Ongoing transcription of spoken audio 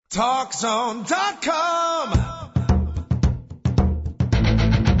TalkZone.com.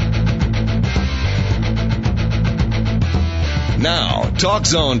 Now, Talk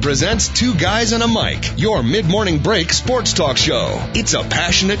Zone presents Two Guys and a Mic, your mid-morning break sports talk show. It's a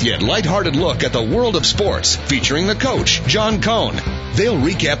passionate yet lighthearted look at the world of sports, featuring the coach, John Cohn. They'll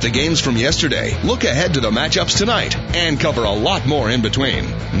recap the games from yesterday, look ahead to the matchups tonight, and cover a lot more in between.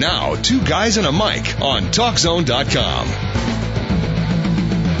 Now, Two Guys and a Mic on TalkZone.com.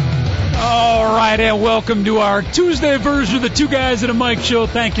 All right, and welcome to our Tuesday version of the Two Guys and a Mic show.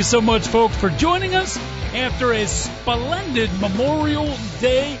 Thank you so much, folks, for joining us after a splendid Memorial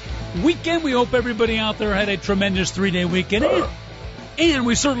Day weekend. We hope everybody out there had a tremendous three-day weekend. And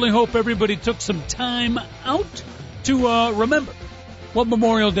we certainly hope everybody took some time out to remember what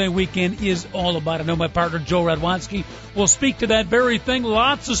Memorial Day weekend is all about. I know my partner, Joe Radwanski, will speak to that very thing.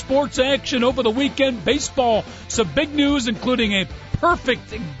 Lots of sports action over the weekend. Baseball, some big news, including a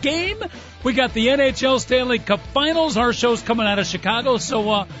perfect game. We got the NHL Stanley Cup Finals. Our show's coming out of Chicago,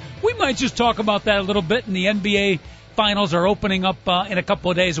 so we might just talk about that a little bit. And the NBA Finals are opening up in a couple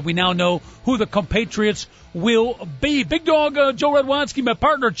of days, and we now know who the compatriots will be. Big Dog Joe Radwanski, my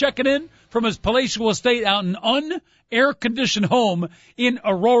partner, checking in from his palatial estate out in un-air-conditioned home in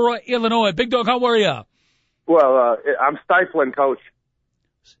Aurora, Illinois. Big Dog, how are you? Well, I'm stifling, Coach.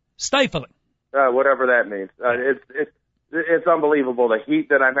 Stifling? Whatever that means. It's unbelievable, the heat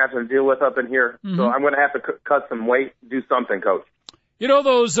that I'm having to deal with up in here. Mm-hmm. So I'm going to have to cut some weight, do something, Coach. You know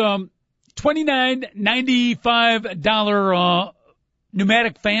those $29.95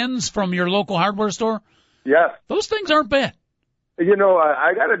 pneumatic fans from your local hardware store? Yes. Those things aren't bad. You know,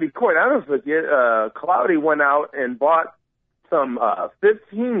 I got to be quite honest with you. Cloudy went out and bought some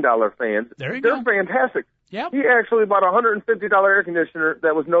 $15 fans. There you go. They're fantastic. Yep. He actually bought a $150 air conditioner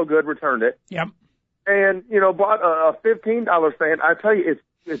that was no good, returned it. Yep. And, you know, bought a $15 fan. I tell you,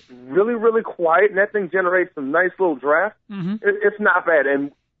 it's really, really quiet, and that thing generates some nice little draft. Mm-hmm. It's not bad.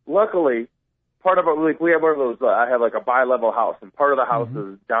 And luckily, part of it, we have one of those, I have like a bi-level house, and part of the house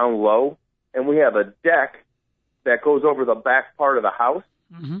is down low, and we have a deck that goes over the back part of the house.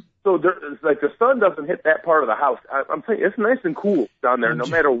 Mm-hmm. So it's like the sun doesn't hit that part of the house. I'm telling you, it's nice and cool down there, no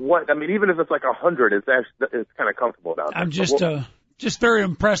matter what. I mean, even if it's like 100, it's kind of comfortable down there. I'm just very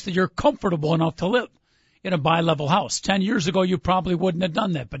impressed that you're comfortable enough to live in a bi-level house. 10 years ago, you probably wouldn't have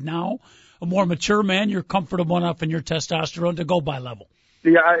done that. But now, a more mature man, you're comfortable enough in your testosterone to go bi-level.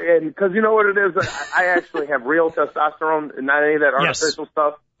 Yeah, and because you know what it is? I actually have real testosterone and not any of that artificial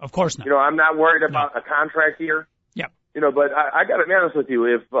stuff. Of course not. You know, I'm not worried about a contract here. Yeah. You know, but I got to be honest with you.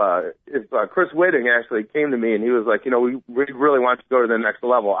 If Chris Whitting actually came to me and he was like, you know, we really want you to go to the next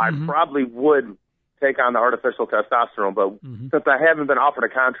level, I probably would take on the artificial testosterone, but since I haven't been offered a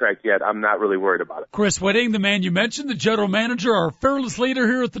contract yet, I'm not really worried about it. Chris Whitting, the man you mentioned, the general manager, our fearless leader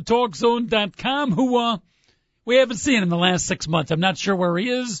here at the TalkZone.com, who we haven't seen in the last 6 months. I'm not sure where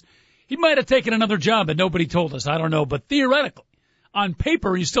he is. He might have taken another job and nobody told us. I don't know, but theoretically, on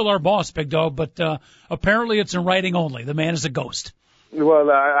paper, he's still our boss, Big Dog, but apparently it's in writing only. The man is a ghost.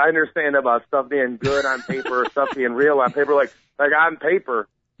 Well, I understand about stuff being good on paper or stuff being real on paper. Like on paper,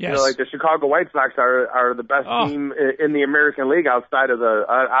 yes. You know, like the Chicago White Sox are the best team in the American League outside of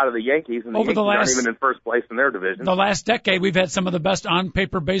the Yankees, and the Yankees aren't even in first place in their division. The last decade, we've had some of the best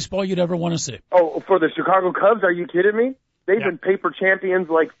on-paper baseball you'd ever want to see. Oh, for the Chicago Cubs, are you kidding me? They've been paper champions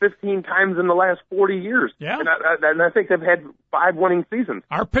like 15 times in the last 40 years. Yeah. And I think they've had 5 winning seasons.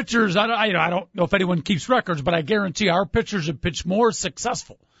 Our pitchers, I don't know if anyone keeps records, but I guarantee our pitchers have pitched more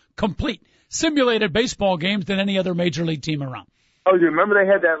successful, complete, simulated baseball games than any other major league team around. Oh, you remember they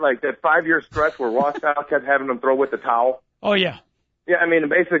had that 5-year stretch where Rothschild kept having them throw with the towel? Oh, yeah. Yeah, I mean,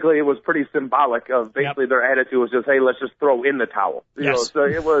 basically it was pretty symbolic of basically their attitude was just, hey, let's just throw in the towel. You know, so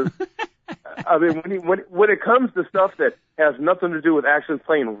it was, I mean, when it comes to stuff that has nothing to do with actually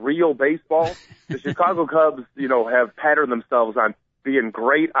playing real baseball, the Chicago Cubs, you know, have patterned themselves on being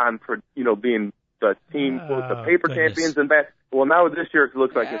great on, you know, being the team, the paper champions and that. Well, now this year it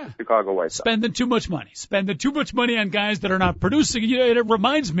looks like it's the Chicago White Sox. Spending too much money on guys that are not producing. You know, it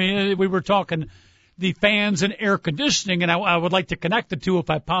reminds me, we were talking the fans and air conditioning, and I would like to connect the two if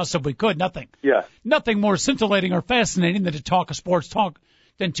I possibly could. Nothing more scintillating or fascinating than to talk a sports talk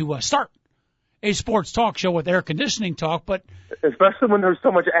than to start a sports talk show with air conditioning talk, but especially when there's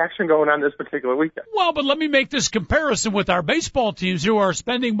so much action going on this particular weekend. Well, but let me make this comparison with our baseball teams who are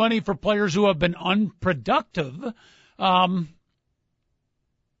spending money for players who have been unproductive.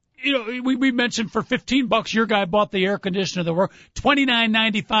 You know, we mentioned for $15, your guy bought the air conditioner that worked.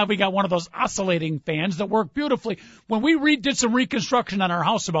 $29.95, we got one of those oscillating fans that work beautifully. When we did some reconstruction on our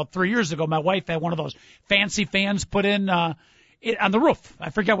house about 3 years ago, my wife had one of those fancy fans put in on the roof. I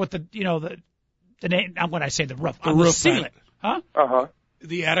forget what the name, when I say the roof, on roof the ceiling. fan. Huh?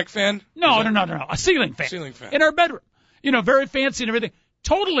 The attic fan? No. A ceiling fan. Ceiling fan. In our bedroom. Very fancy and everything.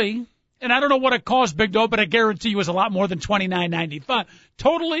 Totally, and I don't know what it cost, Big Dog, but I guarantee you it was a lot more than $29.95.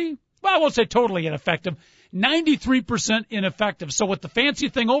 Totally, well, I won't say totally ineffective. 93% ineffective. So with the fancy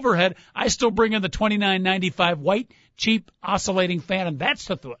thing overhead, I still bring in the $29.95 white, cheap, oscillating fan, and that's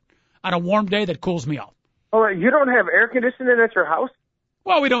the thought on a warm day that cools me off. All right, you don't have air conditioning at your house?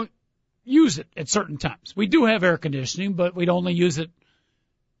 Well, we don't use it at certain times. We do have air conditioning, but we'd only use it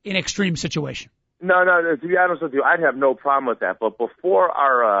in extreme situation. No, to be honest with you, I'd have no problem with that. But before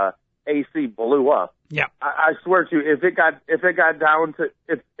our AC blew up, yeah, I swear to you, if it got down to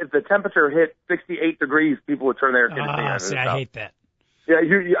if the temperature hit 68 degrees, people would turn their air conditioning on. See, I hate that. Yeah,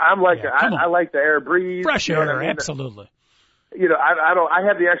 I'm like I like the air breeze, fresh air, what I mean? Absolutely. I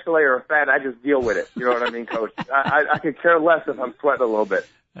have the extra layer of fat. I just deal with it. You know what I mean, Coach? I could care less if I'm sweating a little bit.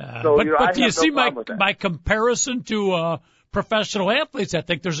 But do you see my comparison to professional athletes? I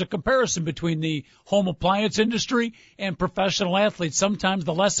think there's a comparison between the home appliance industry and professional athletes. Sometimes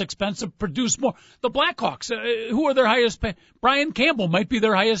the less expensive produce more. The Blackhawks, who are their highest paid? Brian Campbell might be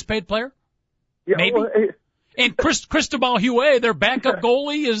their highest paid player. Yeah, maybe. Well, and Cristobal Huet, their backup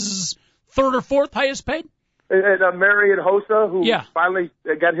goalie, is third or fourth highest paid. And Marion Hossa, who finally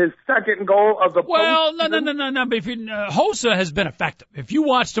got his second goal of the Well, no. But Hossa has been effective. If you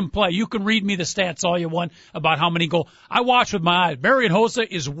watched him play, you can read me the stats all you want about how many goals. I watch with my eyes. Marion Hossa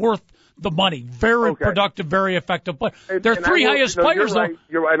is worth the money. Very productive, very effective. But they're three highest players, though.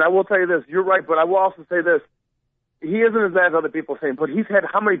 You're right. And I will tell you this. You're right, but I will also say this. He isn't as bad as other people saying, but he's had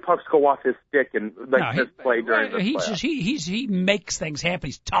how many pucks go off his stick and his play during the playoffs? He makes things happen.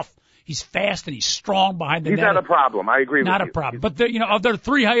 He's tough. He's fast and he's strong behind the net. He's not a problem. I agree with you. Not a problem. But, of their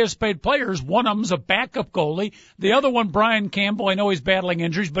three highest paid players, one of them's a backup goalie. The other one, Brian Campbell, I know he's battling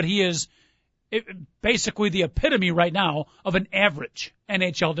injuries, but he is basically the epitome right now of an average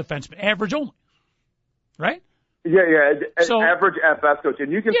NHL defenseman. Average only. Right? Yeah. Average at best, Coach.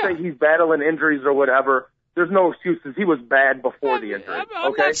 And you can say he's battling injuries or whatever. There's no excuses. He was bad before the injury.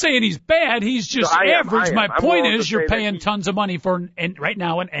 I'm not saying he's bad. He's just average. My point is you're paying tons of money for, right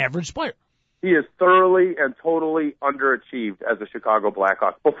now, an average player. He is thoroughly and totally underachieved as a Chicago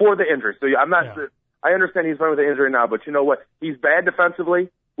Blackhawk before the injury. So I understand he's playing with the injury now, but you know what? He's bad defensively,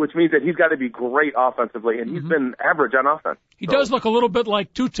 which means that he's got to be great offensively, and he's been average on offense. He does look a little bit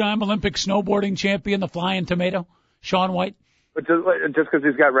like two-time Olympic snowboarding champion, the Flying Tomato, Shaun White. But just because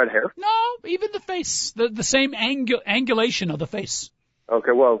he's got red hair? No, even the face, the same angulation of the face.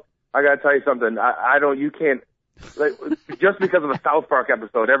 Okay, well, I got to tell you something. You can't, just because of a South Park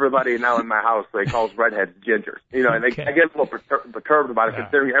episode, everybody now in my house, calls redheads gingers. And I get a little perturbed about it,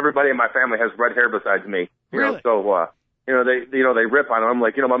 considering everybody in my family has red hair besides me. Really? They rip on it. I'm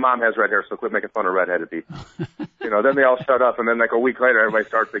like, my mom has red hair, so quit making fun of redheaded people. Then they all shut up, and then a week later, everybody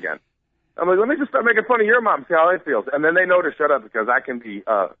starts again. I'm like, let me just start making fun of your mom, see how it feels. And then they know to shut up because if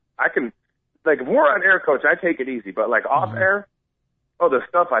we're on air, Coach, I take it easy. But off air, the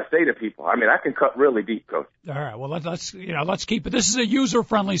stuff I say to people, I can cut really deep, Coach. All right, well, let's keep it. This is a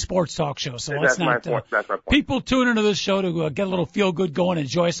user-friendly sports talk show, so that's my point. That's my point. People tune into this show to get a little feel-good going,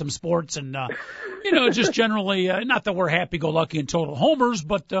 enjoy some sports, and, just generally, not that we're happy-go-lucky and total homers,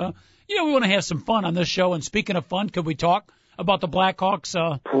 but, we want to have some fun on this show. And speaking of fun, could we talk about the Blackhawks?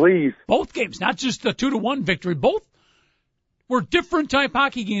 Please. Both games, not just the 2-1 victory. Both were different type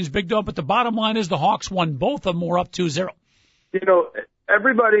hockey games, Big Dog, but the bottom line is the Hawks won both of them. Were up 2-0.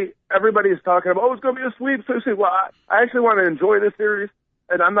 Everybody is talking about, it's going to be a sweep. Well, I actually want to enjoy this series,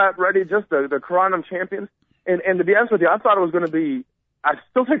 and I'm not ready just to crown them champions. And to be honest with you, I thought it was going to be, I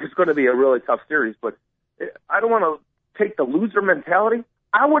still think it's going to be a really tough series, but I don't want to take the loser mentality.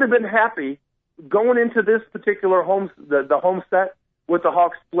 I would have been happy going into this particular the home set with the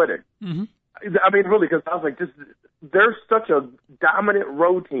Hawks splitting. Mm-hmm. Really, because I was like, they're such a dominant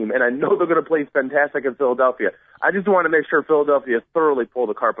road team, and I know they're going to play fantastic in Philadelphia. I just want to make sure Philadelphia thoroughly pull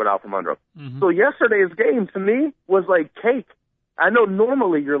the carpet out from under them. Mm-hmm. So yesterday's game, to me, was like cake. I know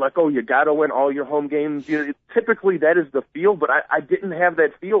normally you're like, you got to win all your home games. Typically that is the feel, but I didn't have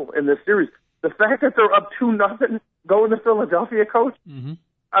that feel in this series. The fact that they're up 2-0 going to Philadelphia, Coach, mm-hmm.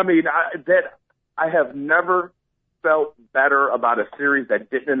 I have never felt better about a series that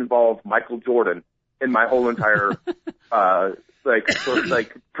didn't involve Michael Jordan in my whole entire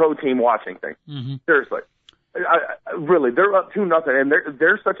pro team watching thing. Mm-hmm. Seriously, really, they're up 2-0, and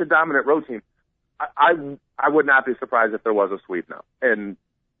they're such a dominant road team. I would not be surprised if there was a sweep now. And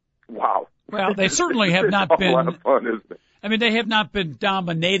wow, well, they certainly have not been. A lot of fun, isn't it? They have not been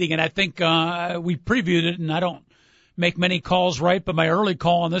dominating, and I think we previewed it, and I don't make many calls right, but my early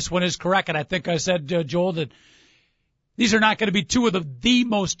call on this one is correct. And I think I said, Joel, that these are not going to be two of the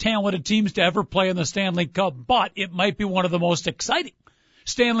most talented teams to ever play in the Stanley Cup, but it might be one of the most exciting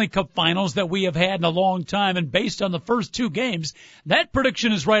Stanley Cup finals that we have had in a long time. And based on the first two games, that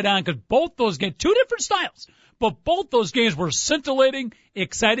prediction is right on, because both those games, two different styles, but both those games were scintillating,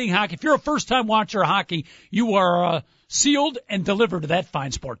 exciting hockey. If you're a first-time watcher of hockey, you are sealed and delivered to that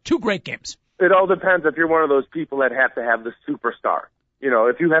fine sport. Two great games. It all depends if you're one of those people that have to have the superstar.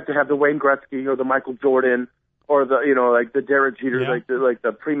 If you have to have the Wayne Gretzky or the Michael Jordan or the, like the Derek Jeter, like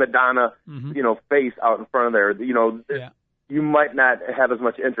the prima donna, face out in front of there, you might not have as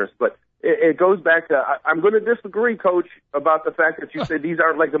much interest. But it goes back to, I'm going to disagree, Coach, about the fact that you say these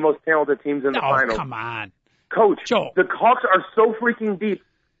aren't like the most talented teams in the finals. Come on. Coach, Joe. The Hawks are so freaking deep.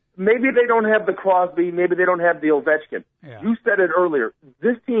 Maybe they don't have the Crosby. Maybe they don't have the Ovechkin. Yeah. You said it earlier.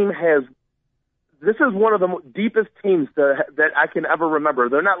 This is one of the deepest teams that I can ever remember.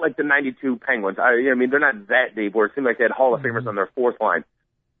 They're not like the 92 Penguins. I mean, they're not that deep where it seemed like they had Hall of Famers on their fourth line.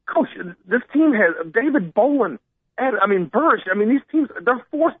 Coach, this team has David Bolin, Bursch. These teams, they're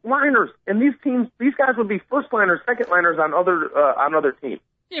fourth liners. And these guys would be first liners, second liners on other teams.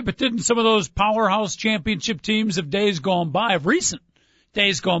 Yeah, but didn't some of those powerhouse championship teams of recent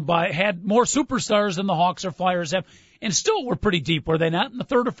days gone by, had more superstars than the Hawks or Flyers have, and still were pretty deep, were they not, in the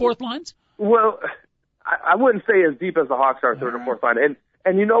third or fourth lines? Well, I wouldn't say as deep as the Hawks are third or fourth line.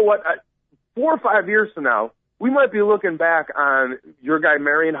 And you know what? 4 or 5 years from now, we might be looking back on your guy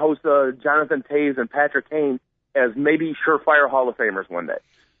Marian Hossa, Jonathan Toews, and Patrick Kane as maybe surefire Hall of Famers one day.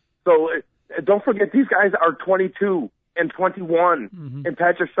 So don't forget, these guys are 22 and 21, and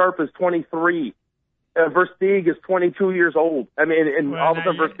Patrick Sharp is 23. Versteeg is 22 years old. All of a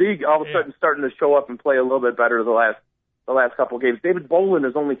sudden Versteeg starting to show up and play a little bit better the last couple of games. David Bolin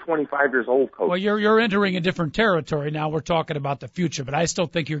is only 25 years old, Coach. Well, you're entering a different territory now. We're talking about the future, but I still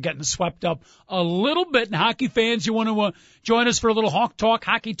think you're getting swept up a little bit. And hockey fans, you want to join us for a little Hawk Talk,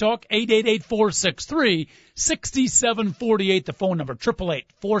 Hockey Talk, 888-463-6748, the phone number,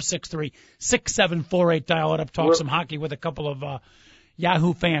 888-463-6748. Dial it up, talk some hockey with a couple of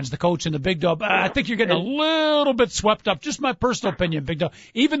Yahoo fans, the coach and the Big Dog. I think you're getting a little bit swept up. Just my personal opinion, Big Dog,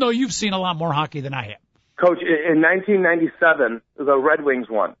 even though you've seen a lot more hockey than I have. Coach, in 1997, the Red Wings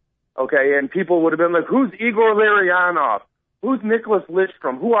won, okay? And people would have been like, who's Igor Larionov? Who's Nicholas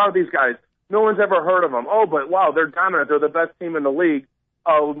Lidstrom? Who are these guys? No one's ever heard of them. Oh, but wow, they're dominant. They're the best team in the league.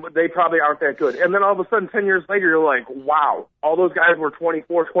 Oh, they probably aren't that good. And then all of a sudden, 10 years later, you're like, wow, all those guys were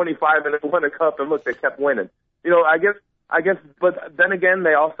 24, 25, and they won a cup, and look, they kept winning. I guess, but then again,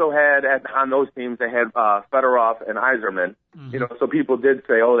 they also had, on those teams, they had Fedorov and Yzerman. So people did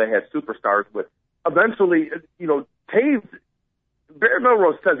say, oh, they had superstars, but eventually, Toews, Barry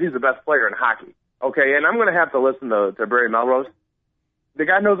Melrose says he's the best player in hockey, okay? And I'm going to have to listen to Barry Melrose. The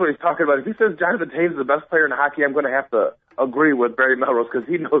guy knows what he's talking about. If he says Jonathan Toews is the best player in hockey, I'm going to have to agree with Barry Melrose because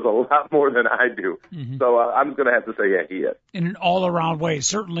he knows a lot more than I do. So I'm going to have to say, yeah, he is. In an all-around way,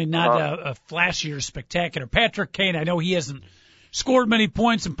 certainly not a flashier, spectacular. Patrick Kane, I know he hasn't scored many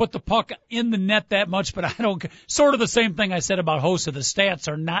points and put the puck in the net that much, but I don't. Sort of the same thing I said about Hossa. The stats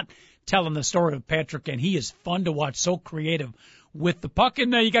are not telling the story of Patrick, and he is fun to watch, so creative with the puck.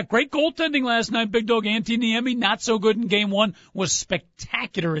 And you got great goaltending last night, Big Dog. Antti Niemi, not so good in Game 1, was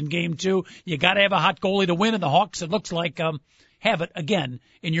spectacular in Game 2. You got to have a hot goalie to win, and the Hawks, it looks like, have it again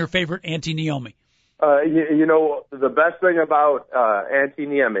in your favorite Antti Niemi. The best thing about Antti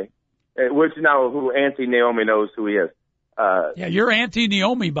Niemi, which now who Antti Niemi knows who he is. Your Antti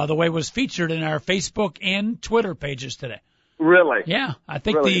Niemi, by the way, was featured in our Facebook and Twitter pages today. Really? Yeah, I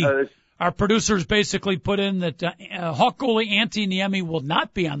think our producers basically put in that Hawk goalie Antti Niemi will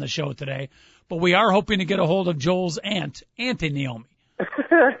not be on the show today, but we are hoping to get a hold of Joel's aunt, Antti Niemi.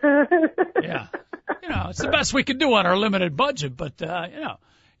 Yeah. It's the best we can do on our limited budget, but, Antti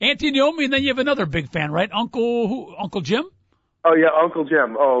Niemi, and then you have another big fan, right? Uncle Jim? Oh, yeah, Uncle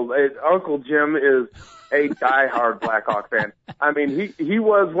Jim. Uncle Jim is a diehard Blackhawk fan. He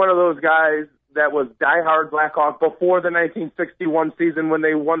was one of those guys that was diehard Blackhawk before the 1961 season when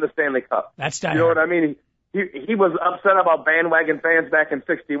they won the Stanley Cup. That's diehard. You know what I mean? He was upset about bandwagon fans back in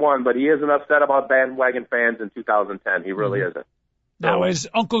 61, but he isn't upset about bandwagon fans in 2010. He really isn't. Now, is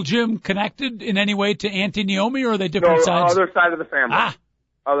Uncle Jim connected in any way to Antti Niemi, or are they different sides? Other side of the family.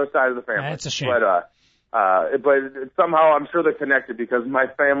 Other side of the family. That's a shame. But somehow I'm sure they're connected because my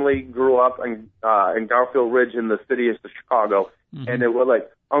family grew up in Garfield Ridge in the city of Chicago, and it was like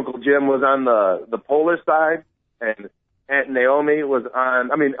Uncle Jim was on the Polish side, and Aunt Naomi was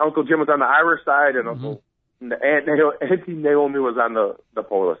on. Uncle Jim was on the Irish side, and Uncle Auntie Naomi was on the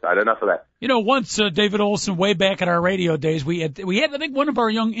Polish side. Enough of that. You know, once David Olson, way back in our radio days, we had I think one of our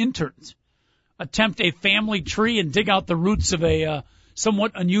young interns attempt a family tree and dig out the roots of a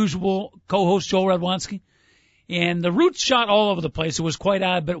somewhat unusual co-host, Joel Radwanski. And the roots shot all over the place. It was quite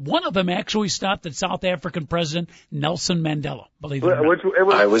odd, but one of them actually stopped at South African President Nelson Mandela, believe it or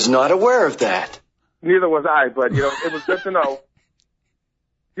not. I was not aware of that. Neither was I, but, it was good to know.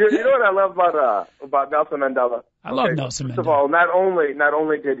 You know what I love about Nelson Mandela? I love Nelson Mandela. First of all, not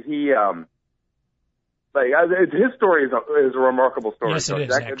only did he, his story is a remarkable story. Yes, it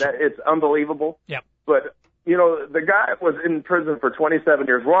is, it's unbelievable. Yep. But, the guy was in prison for 27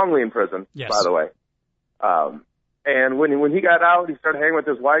 years, wrongly in prison, by the way. And when he got out, he started hanging with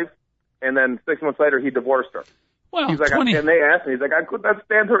his wife, and then 6 months later, he divorced her. Well, he's like, and they asked me, he's like, I could not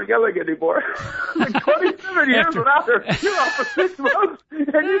stand her yelling anymore. 27 years without her, you're off for 6 months,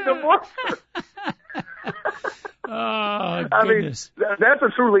 and you divorced her. Oh, goodness. I mean, that's a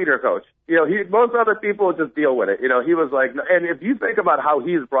true leader, Coach. Most other people just deal with it. He was like, and if you think about how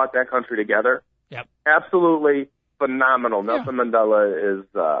he's brought that country together, absolutely phenomenal. Nelson Mandela is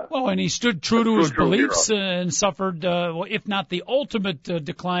well, and he stood true to his beliefs and suffered, if not the ultimate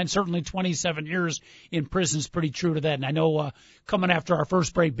decline, certainly 27 years in prison is pretty true to that. And I know coming after our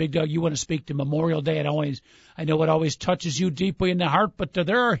first break, Big Doug, you want to speak to Memorial Day. I know it always touches you deeply in the heart, but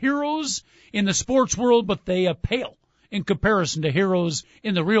there are heroes in the sports world, but they pale in comparison to heroes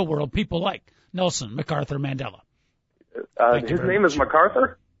in the real world, people like Nelson MacArthur Mandela. His name is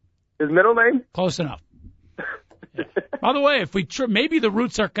MacArthur? His middle name? Close enough. Yeah. By the way, if we maybe the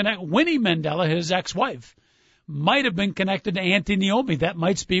roots are connected. Winnie Mandela, his ex-wife, might have been connected to Auntie Naomi. That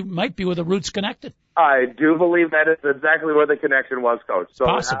might be where the roots connected. I do believe that is exactly where the connection was, Coach. So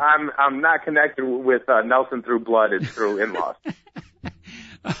possible. I'm not connected with Nelson through blood; it's through in-laws.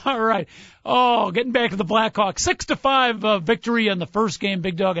 All right. Oh, getting back to the Blackhawks, 6-5 victory in the first game,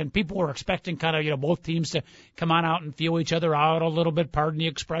 Big Dog, and people were expecting kind of both teams to come on out and feel each other out a little bit. Pardon the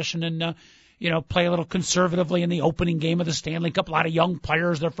expression, and play a little conservatively in the opening game of the Stanley Cup. A lot of young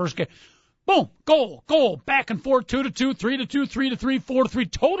players, their first game. Boom, goal, back and forth, 2-2, 3-2, 3-3,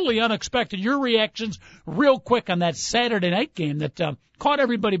 4-3. Totally unexpected. Your reactions real quick on that Saturday night game that caught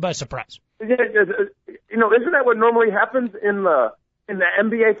everybody by surprise. Yeah, isn't that what normally happens in the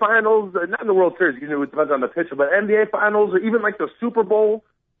NBA Finals? Not in the World Series, it depends on the pitcher, but NBA Finals or even like the Super Bowl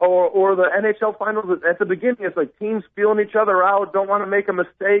or the NHL Finals. At the beginning, it's like teams feeling each other out, don't want to make a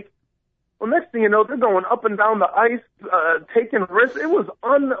mistake. Well, next thing you know, they're going up and down the ice, taking risks. It was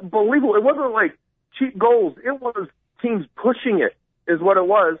unbelievable. It wasn't like cheap goals. It was teams pushing it is what it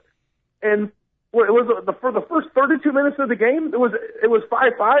was. And it was for the first 32 minutes of the game, it was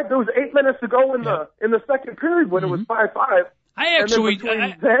 5-5. There was 8 minutes to go in the second period when it was 5-5. I actually, and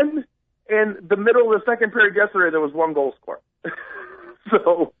then between then and the middle of the second period yesterday, there was one goal scored.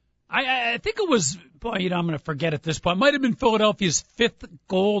 So I think it was, I'm going to forget at this point. It might have been Philadelphia's fifth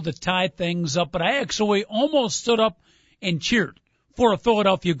goal to tie things up, but I actually almost stood up and cheered for a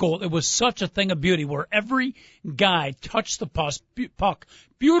Philadelphia goal. It was such a thing of beauty where every guy touched the puck.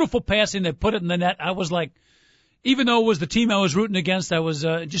 Beautiful passing. They put it in the net. I was like, even though it was the team I was rooting against, I was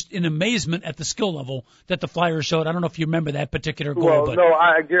just in amazement at the skill level that the Flyers showed. I don't know if you remember that particular goal. Well, but no,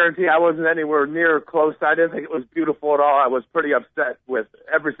 I guarantee I wasn't anywhere near close. I didn't think it was beautiful at all. I was pretty upset with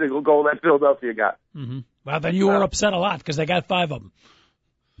every single goal that Philadelphia got. Mm-hmm. Well, then you were upset a lot because they got 5 of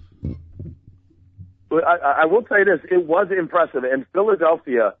them. But I will tell you this. It was impressive. And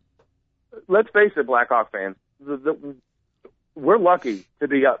Philadelphia, let's face it, Blackhawk fans, we're lucky to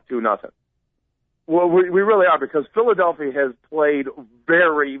be up 2-0. Well, we really are, because Philadelphia has played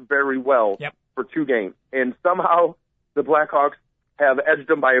very, very well for 2 games. And somehow the Blackhawks have edged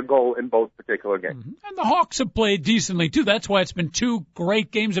them by a goal in both particular games. Mm-hmm. And the Hawks have played decently, too. That's why it's been 2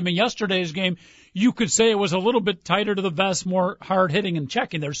 great games. I mean, yesterday's game, you could say it was a little bit tighter to the vest, more hard-hitting and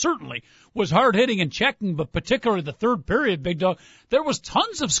checking. There certainly was hard-hitting and checking, but particularly the third period, Big Dog, there was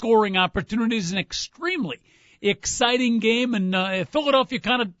tons of scoring opportunities and extremely exciting game, and Philadelphia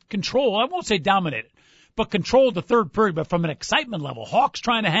kind of controlled, I won't say dominated, but controlled the third period, but from an excitement level. Hawks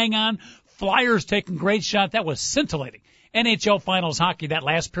trying to hang on, Flyers taking great shot. That was scintillating NHL Finals hockey, that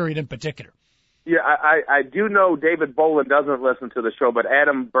last period in particular. Yeah, I do know David Bolin doesn't listen to the show, but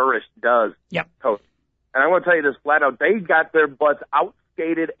Adam Burrish does. Yep. Coach. And I want to tell you this flat out, they got their butts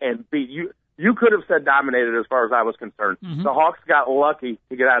outskated and beat. You could have said dominated as far as I was concerned. Mm-hmm. The Hawks got lucky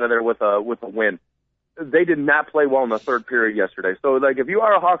to get out of there with a win. They did not play well in the third period yesterday. So, if you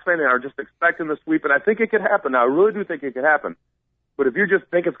are a Hawks fan and are just expecting the sweep, and I think it could happen. Now, I really do think it could happen. But if you just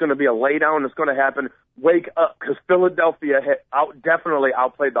think it's going to be a laydown, it's going to happen, wake up, because Philadelphia definitely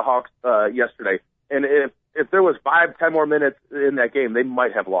outplayed the Hawks yesterday. And if if there was 5-10 more minutes in that game, they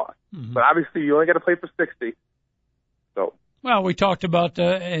might have lost. Mm-hmm. But obviously, you only got to play for 60. So. Well, we talked about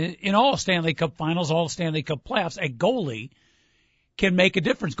in all Stanley Cup finals, all Stanley Cup playoffs, a goalie can make a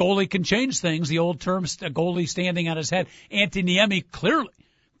difference. Goalie can change things. The old term, a goalie standing on his head. Antti Niemi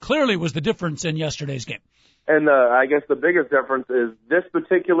clearly was the difference in yesterday's game. And I guess the biggest difference is this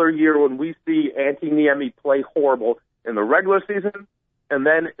particular year when we see Antti Niemi play horrible in the regular season and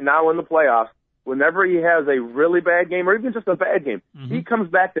then now in the playoffs, whenever he has a really bad game or even just a bad game, mm-hmm. he comes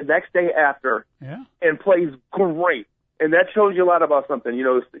back the next day after and plays great. And that shows you a lot about something. You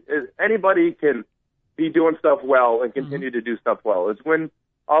know, anybody can be doing stuff well and continue mm-hmm. to do stuff well. It's when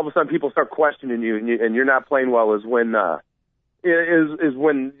all of a sudden people start questioning you and you're not playing well is when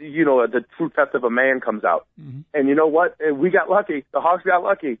you know, the true test of a man comes out. Mm-hmm. And you know what? We got lucky. The Hawks got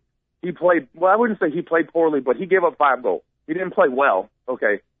lucky. He played, well, I wouldn't say he played poorly, but he gave up 5 goals. He didn't play well,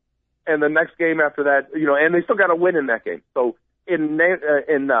 okay? And the next game after that, you know, and they still got to win in that game. So in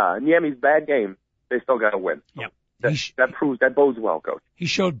Niemi's bad game, they still got to win. Yep. That bodes well, Coach. He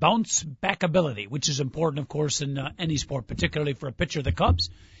showed bounce back ability, which is important, of course, in any sport, particularly for a pitcher of the Cubs.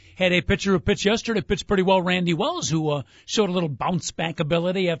 Had a pitcher who pitched yesterday, pitched pretty well, Randy Wells, who showed a little bounce back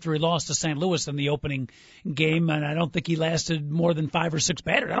ability after he lost to St. Louis in the opening game, and I don't think he lasted more than 5 or 6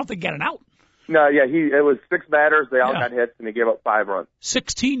 batters. I don't think he got an out. No, yeah, it was 6 batters. They all got hits, and he gave up 5 runs.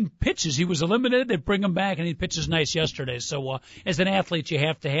 16 pitches. He was eliminated. They bring him back, and he pitches nice yesterday. So as an athlete, you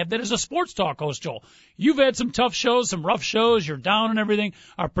have to have that. As a sports talk host, Joel, you've had some tough shows, some rough shows. You're down and everything.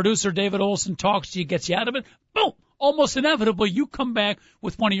 Our producer, David Olson, talks to you, gets you out of it. Boom! Almost inevitably, you come back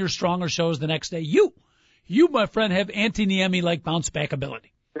with one of your stronger shows the next day. You, my friend, have Antti Niemi-like bounce-back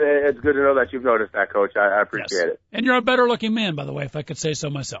ability. It's good to know that you've noticed that, Coach. I appreciate it. And you're a better-looking man, by the way, if I could say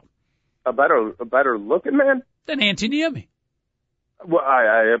so myself. A better looking man? Than Antti Niemi. Well,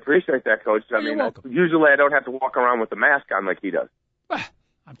 I appreciate that, Coach. I mean, welcome. Usually I don't have to walk around with the mask on like he does. Well,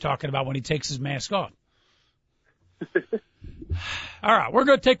 I'm talking about when he takes his mask off. All right, we're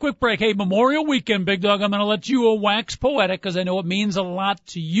going to take a quick break. Hey, Memorial Weekend, Big Dog. I'm going to let you wax poetic because I know it means a lot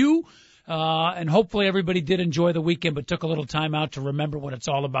to you. And hopefully everybody did enjoy the weekend but took a little time out to remember what it's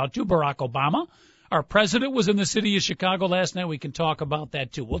all about too. Barack Obama, our president, was in the city of Chicago last night. We can talk about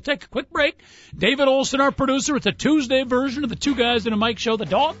that too. We'll take a quick break. David Olson, our producer. It's a Tuesday version of the Two Guys in a Mic show. The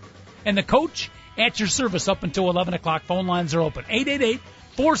dog and the coach at your service up until 11 o'clock. Phone lines are open.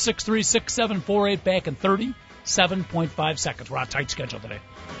 888-463-6748. Back in 37.5 seconds. We're on a tight schedule today.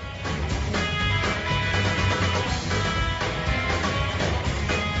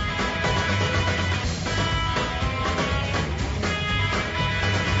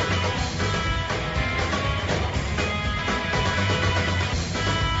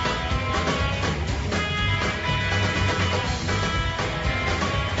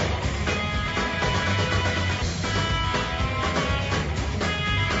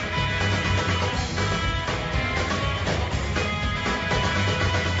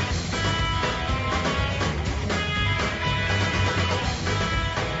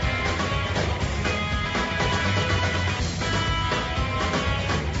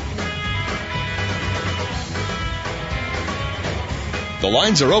 The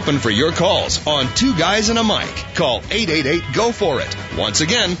lines are open for your calls on Two Guys and a Mic. Call 888-GO-FOR-IT. Once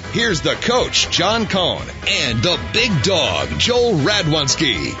again, here's the coach, John Cohn, and the big dog, Joel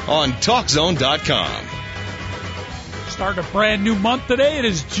Radwanski on TalkZone.com. Start a brand new month today. It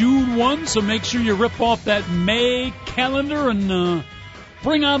is June 1, so make sure you rip off that May calendar and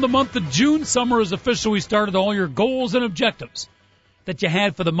bring on the month of June. Summer is official. We started all your goals and objectives that you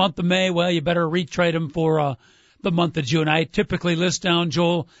had for the month of May. Well, you better retrade them for the month of June. I typically list down,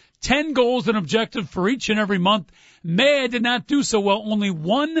 Joel, 10 goals and objectives for each and every month. May I did not do so well. Only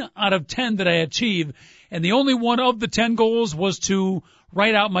 1 out of 10 that I achieved. And the only one of the 10 goals was to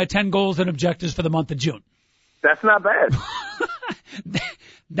write out my 10 goals and objectives for the month of June. That's not bad.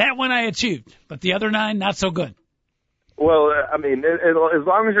 That one I achieved. But the other 9, not so good. Well, I mean, as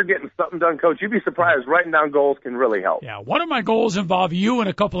long as you're getting something done, Coach, you'd be surprised. Writing down goals can really help. Yeah, one of my goals involved you and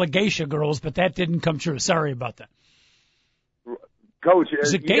a couple of geisha girls, but that didn't come true. Sorry about that. Coach, you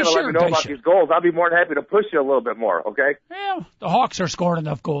gotta let me know about these goals. I'll be more than happy to push you a little bit more, okay? Well, the Hawks are scoring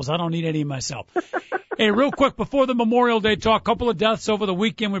enough goals. I don't need any myself. Hey, real quick, before the Memorial Day talk, couple of deaths over the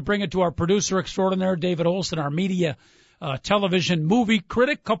weekend. We bring it to our producer extraordinaire, David Olson, our media television movie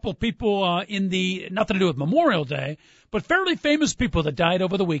critic. Couple people in the, nothing to do with Memorial Day, but fairly famous people that died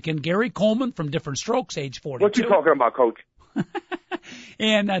over the weekend. Gary Coleman from Different Strokes, age 42. What you talking about, Coach?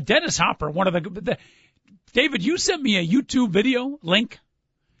 And Dennis Hopper, one of the David, you sent me a YouTube video link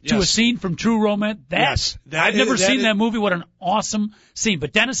to a scene from True Romance. I've never seen that movie. What an awesome scene.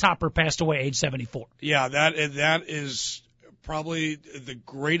 But Dennis Hopper passed away age 74. Yeah, that is probably the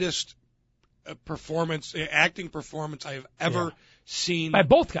greatest acting performance I've ever seen. By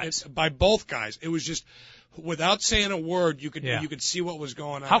both guys. By both guys. It was just, without saying a word, you could see what was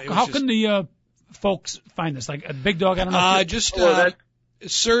going on. How can the folks find this? Like a Big Dog, I don't know.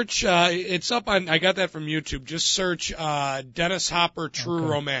 Search, it's up on, I got that from YouTube. Just search, Dennis Hopper True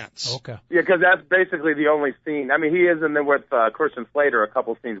Romance. Okay. Yeah, because that's basically the only scene. I mean, he is in there with Christian Slater a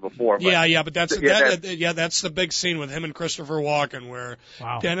couple scenes before. But but that's the big scene with him and Christopher Walken where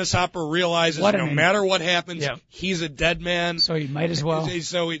Dennis Hopper realizes no matter what happens, he's a dead man. So he might as well.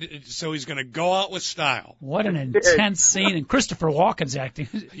 So he's going to go out with style. What an intense scene. And Christopher Walken's acting.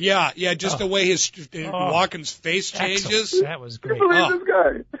 Just the way Walken's face changes. That was great.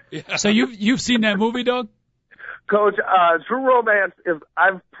 Yeah. So you've seen that movie, Doug? Coach, True Romance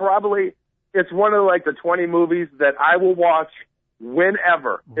it's one of like the 20 movies that I will watch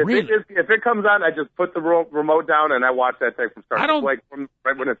whenever. Really? If it comes on, I just put the remote down and I watch that thing from start. From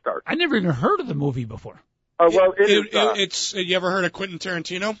right when it starts. I never even heard of the movie before. It's you ever heard of Quentin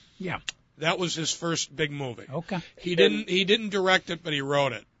Tarantino? Yeah. That was his first big movie. Okay. He didn't direct it, but he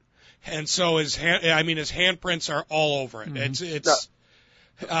wrote it. And so his handprints are all over it. It's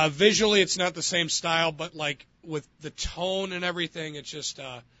visually it's not the same style, but like with the tone and everything, it's just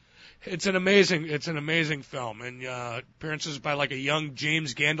it's an amazing film. And appearances by like a young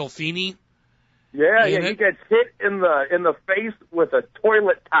James Gandolfini. Yeah, he gets hit in the face with a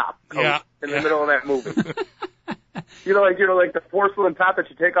toilet top. In the middle of that movie. like the porcelain top that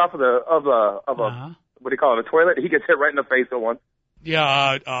you take off of a what do you call it, a toilet? He gets hit right in the face at once.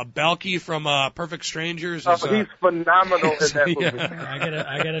 Yeah, Balky from Perfect Strangers. He's phenomenal in that movie.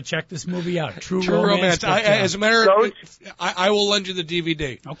 I gotta check this movie out. True Romance. As a matter of fact, I will lend you the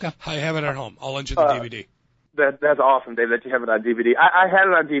DVD. Okay. I have it at home. I'll lend you the DVD. That's awesome, Dave, that you have it on DVD. I had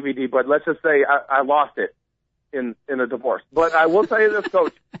it on DVD, but let's just say I lost it in a divorce. But I will tell you this,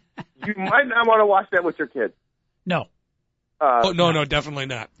 Coach, you might not want to watch that with your kids. No. No, definitely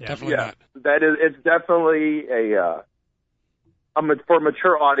not. Yeah. Definitely not. It's definitely for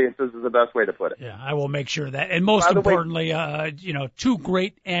mature audiences is the best way to put it. Yeah, I will make sure of that. And most importantly, two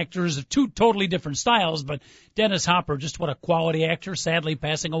great actors of two totally different styles, but Dennis Hopper, just what a quality actor, sadly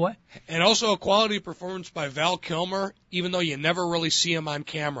passing away. And also a quality performance by Val Kilmer, even though you never really see him on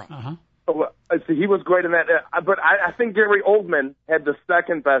camera. Well, he was great in that, but I think Gary Oldman had the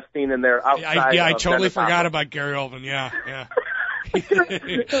second best scene in there outside. I totally forgot about Gary Oldman. Yeah.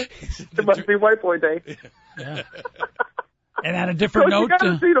 It must be White Boy Day. Yeah. And on a different note, you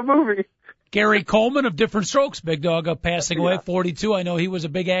gotta see the movie. Gary Coleman of Different Strokes, Big Dog, passing away, 42. I know he was a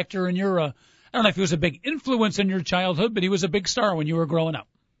big actor in your, I don't know if he was a big influence in your childhood, but he was a big star when you were growing up.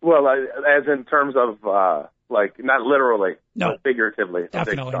 Well, as in terms of, not literally, but figuratively.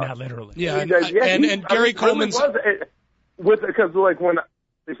 Definitely not literally. Yeah, and Gary Coleman because when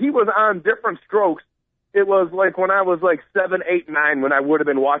he was on Different Strokes, it was like when I was like 7, 8, 9 when I would have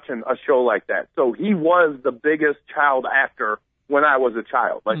been watching a show like that. So he was the biggest child actor when I was a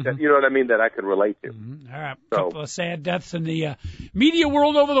child. Like that, you know what I mean, that I could relate to. All right. A couple of sad deaths in the media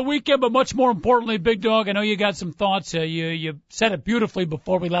world over the weekend, but much more importantly, Big Dog, I know you got some thoughts. You said it beautifully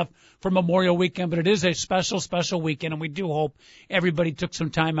before we left for Memorial Weekend, but it is a special, special weekend, and we do hope everybody took some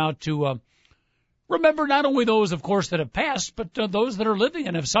time out to remember not only those, of course, that have passed, but those that are living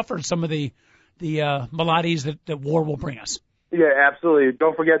and have suffered some of the maladies that war will bring us. Yeah, absolutely.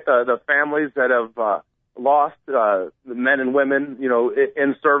 Don't forget the families that have lost the men and women,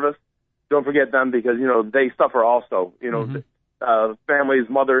 in service. Don't forget them because, they suffer also. Families,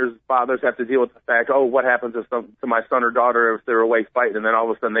 mothers, fathers have to deal with the fact, what happens to my son or daughter if they're away fighting, and then all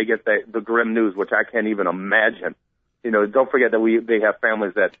of a sudden they get the grim news, which I can't even imagine. Don't forget that they have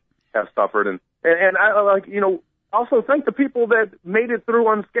families that have suffered. And I also thank the people that made it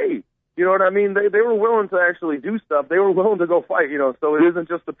through unscathed. You know what I mean? They were willing to actually do stuff. They were willing to go fight, so it isn't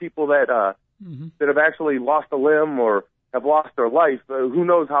just the people that that have actually lost a limb or have lost their life. Who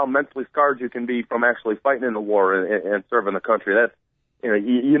knows how mentally scarred you can be from actually fighting in a war and serving the country. That's,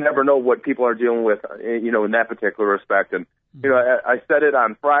 you never know what people are dealing with, in that particular respect. And, I said it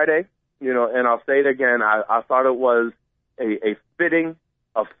on Friday, and I'll say it again. I thought it was a fitting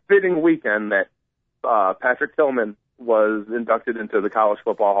weekend that Patrick Tillman was inducted into the College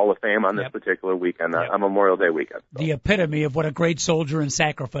Football Hall of Fame on this particular weekend, on Memorial Day weekend. So. The epitome of what a great soldier and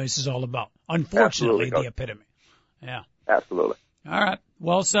sacrifice is all about. Unfortunately, the epitome. Yeah. Absolutely. All right.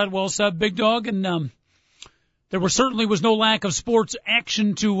 Well said, Big Dog. And There certainly was no lack of sports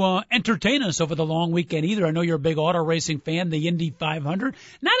action to entertain us over the long weekend either. I know you're a big auto racing fan, the Indy 500.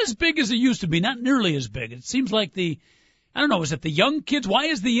 Not as big as it used to be, not nearly as big. It seems like is it the young kids? Why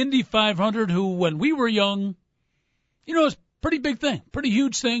is the Indy 500, who when we were young, it's a pretty big thing, pretty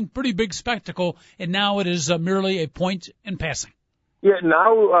huge thing, pretty big spectacle, and now it is merely a point in passing? Yeah,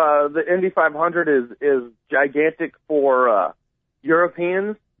 now the Indy 500 is gigantic for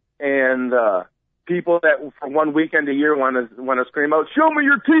Europeans and people that for one weekend a year want to scream out, "Show me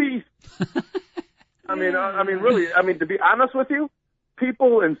your teeth!" Really, to be honest with you,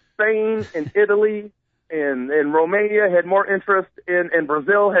 people in Spain and Italy and Romania had more interest in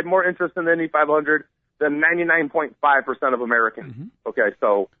Brazil had more interest in the Indy 500 than 99.5% of Americans. Mm-hmm. Okay,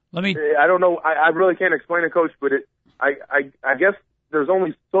 so I don't know. I really can't explain it, Coach, but I guess there's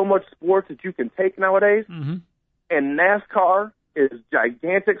only so much sports that you can take nowadays, mm-hmm. and NASCAR is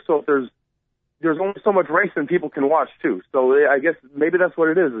gigantic. So if there's only so much racing people can watch too. So I guess maybe that's what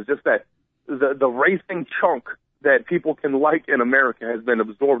it is. It's just that the racing chunk that people can like in America has been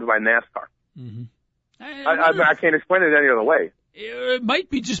absorbed by NASCAR. Mm-hmm. I can't explain it any other way. It might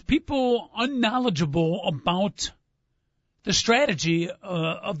be just people unknowledgeable about the strategy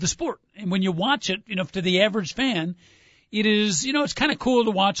of the sport. And when you watch it, to the average fan, it is, it's kind of cool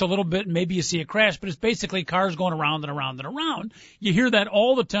to watch a little bit and maybe you see a crash, but it's basically cars going around and around and around. You hear that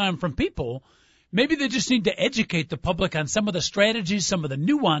all the time from people. Maybe they just need to educate the public on some of the strategies, some of the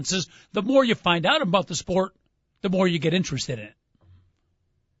nuances. The more you find out about the sport, the more you get interested in it.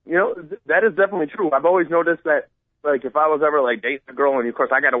 That is definitely true. I've always noticed that, like, if I was ever, dating a girl, and of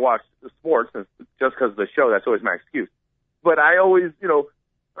course I got to watch the sports just because of the show, that's always my excuse. But I always, I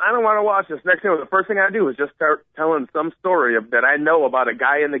don't want to watch this. Next thing, the first thing I do is just start telling some story that I know about a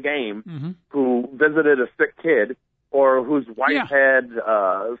guy in the game mm-hmm. who visited a sick kid or whose wife had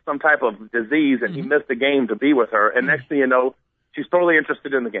some type of disease and mm-hmm. he missed the game to be with her. And mm-hmm. next thing you know, she's totally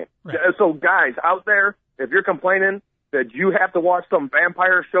interested in the game. Right. So guys out there, if you're complaining that you have to watch some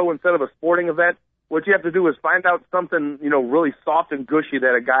vampire show instead of a sporting event, what you have to do is find out something, really soft and gushy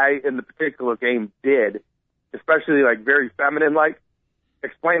that a guy in the particular game did, especially very feminine-like.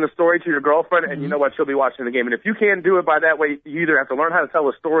 Explain the story to your girlfriend, and you know what, she'll be watching the game. And if you can't do it by that way, you either have to learn how to tell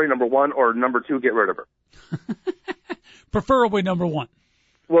a story, number one, or number two, get rid of her. Preferably number one.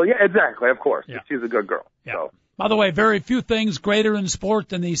 Well, yeah, exactly, of course. Yeah. She's a good girl. Yeah. So. By the way, very few things greater in sport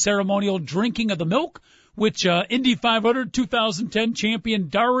than the ceremonial drinking of the milk, which Indy 500 2010 champion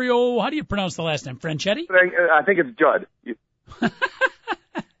Dario, how do you pronounce the last name, Franchitti? I think it's Judd. I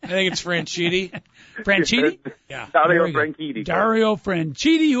think it's Franchitti. Franchitti? Yeah. Dario Franchitti. Dario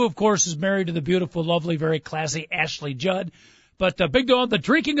Franchitti, who, of course, is married to the beautiful, lovely, very classy Ashley Judd. But Big Dog, the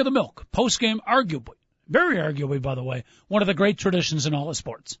drinking of the milk, post-game, arguably, very arguably, by the way, one of the great traditions in all of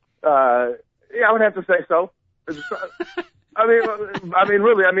sports. Yeah, I would have to say so.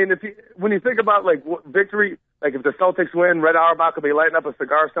 When you think about, victory, if the Celtics win, Red Auerbach will be lighting up a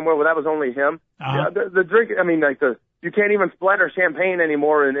cigar somewhere. Well, that was only him. Uh-huh. Yeah, the drink, you can't even splatter champagne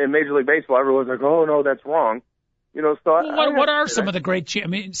anymore in Major League Baseball. Everyone's like, oh, no, that's wrong. What are some of the great,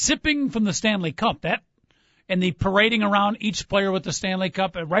 sipping from the Stanley Cup, that, and the parading around each player with the Stanley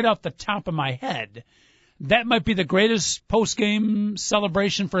Cup, right off the top of my head, that might be the greatest post-game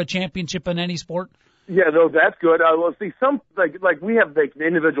celebration for a championship in any sport. Yeah, no, that's good. Well, see, some, we have, the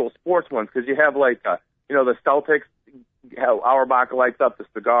individual sports ones, because you have, the Celtics, how Auerbach lights up the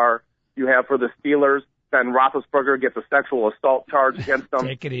cigar. You have for the Steelers, Ben Roethlisberger gets a sexual assault charge against them.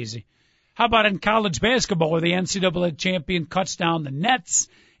 Take it easy. How about in college basketball, where the NCAA champion cuts down the nets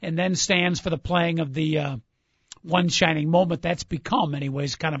and then stands for the playing of the one shining moment? That's become,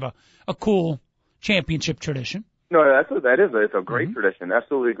 anyways, kind of a cool championship tradition. No, it's a great tradition.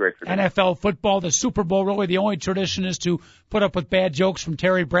 Absolutely great tradition. NFL football, the Super Bowl, really the only tradition is to put up with bad jokes from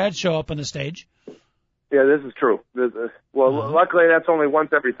Terry Bradshaw up on the stage. Yeah, this is true. Luckily that's only once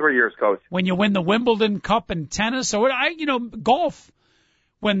every 3 years, Coach. When you win the Wimbledon Cup in tennis, or golf,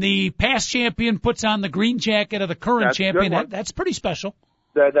 when the past champion puts on the green jacket of the current champion, that's pretty special.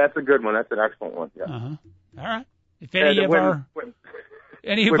 That's a good one. That's an excellent one. Yeah. Uh-huh. All right. If any of our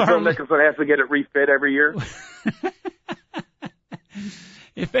Phil Mickelson has to get it refit every year.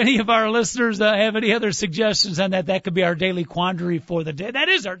 If any of our listeners have any other suggestions on that could be our daily quandary for the day. That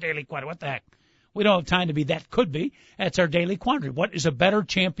is our daily quandary. What the heck? We don't have time to be that could be. That's our daily quandary. What is a better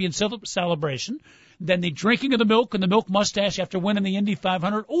champion celebration than the drinking of the milk and the milk mustache after winning the Indy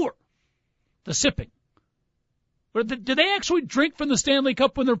 500, or the sipping? Do they actually drink from the Stanley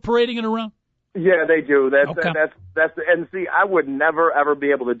Cup when they're parading it around? Yeah, they do. And see, I would never ever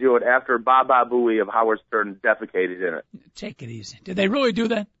be able to do it after Baba Booey of Howard Stern defecated in it. Take it easy. Did they really do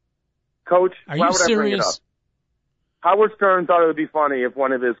that? Coach, are you serious? Howard Stern thought it would be funny if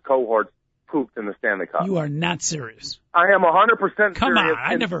one of his cohorts pooped in the Stanley Cup. You are not serious. I am 100% serious. Come on,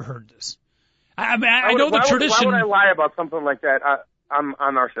 I never heard this. I mean, I know the tradition. Why would I lie about something like that? I'm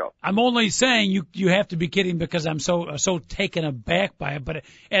on our show. I'm only saying you have to be kidding because I'm so taken aback by it. But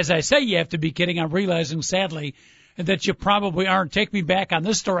as I say, you have to be kidding. I'm realizing, sadly, that you probably aren't. Take me back on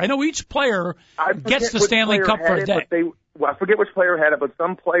this story. I know each player gets the Stanley Cup for a day. I forget which player had it, but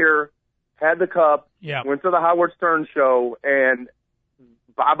some player had the cup, went to the Howard Stern show, and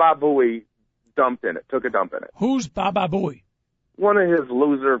Baba Booey took a dump in it. Who's Baba Booey? One of his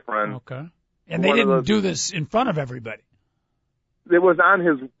loser friends. Okay. And they didn't do this in front of everybody. It was on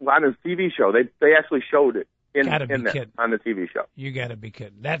his TV show. They actually showed it on the TV show. You got to be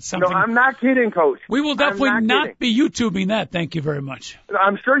kidding. That's something. No, I'm not kidding, Coach. We will definitely not be YouTubing that. Thank you very much.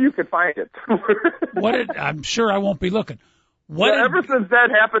 I'm sure you could find it. I'm sure I won't be looking. Ever since that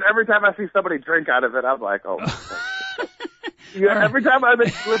happened, every time I see somebody drink out of it, I'm like, oh. Every time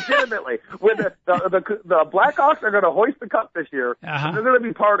legitimately, when the Blackhawks are going to hoist the cup this year, they're going to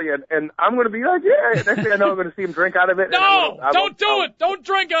be partying, and I'm going to be like, yeah. Next thing I know, I'm going to see them drink out of it. No, don't do it. Don't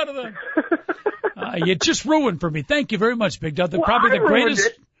drink out of that. You just ruined for me. Thank you very much, Big Dog. Probably the greatest.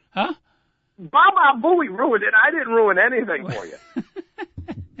 It. Huh? Baba Booey ruined it. I didn't ruin anything for you.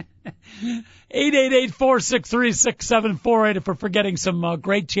 888-463-6748 if we're forgetting some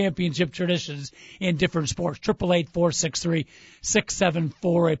great championship traditions in different sports.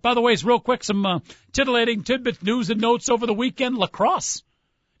 888-463-6748. By the way, real quick, some titillating tidbits, news and notes over the weekend. Lacrosse.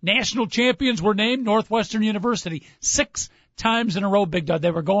 National champions were named Northwestern University 6 times in a row, Big Dog.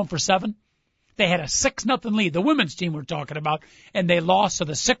 They were going for 7. They had a 6-0 lead, the women's team we're talking about, and they lost, so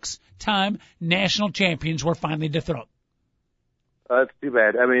the 6-time national champions were finally dethroned. That's too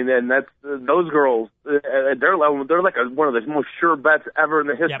bad. I mean, and that's those girls. They're like one of the most sure bets ever in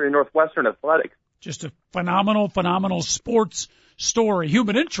the history of Northwestern athletics. Just a phenomenal sports story,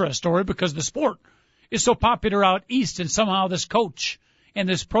 human interest story, because the sport is so popular out east, and somehow this coach and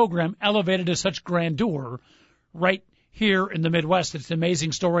this program elevated to such grandeur right here in the Midwest. It's an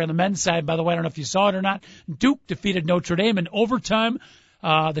amazing story on the men's side. By the way, I don't know if you saw it or not. Duke defeated Notre Dame in overtime.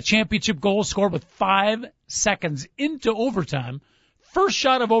 The championship goal scored with 5 seconds into overtime. First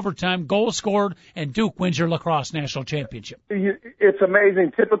shot of overtime, goal scored, and Duke wins your lacrosse national championship. It's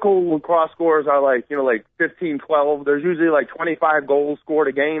amazing. Typical lacrosse scores are like 15-12. There's usually like 25 goals scored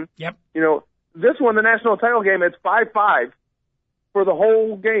a game. Yep. This one, the national title game, it's 5-5 for the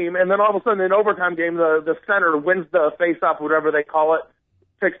whole game, and then all of a sudden in overtime game, the center wins the face-off, whatever they call it,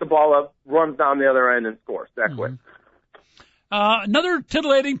 picks the ball up, runs down the other end, and scores that quick. Another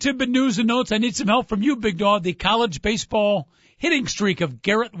titillating tidbit, news and notes. I need some help from you, Big Dog. The college baseball hitting streak of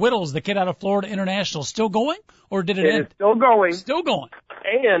Garrett Whittles, the kid out of Florida International, still going, or did it end? It's still going. Still going.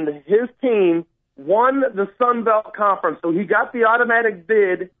 And his team won the Sun Belt Conference, so he got the automatic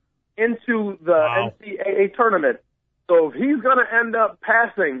bid into the NCAA tournament. So if he's going to end up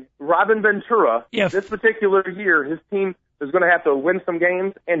passing Robin Ventura this particular year, his team is going to have to win some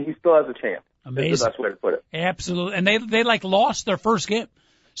games, and he still has a chance. Amazing. That's the best way to put it. Absolutely. And they lost their first game.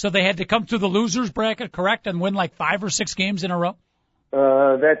 So they had to come through the losers bracket, correct, and win like 5 or 6 games in a row?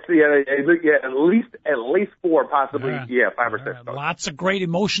 At least 4, possibly, 5 or 6. Lots of great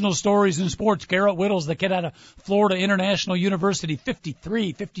emotional stories in sports. Garrett Whittles, the kid out of Florida International University,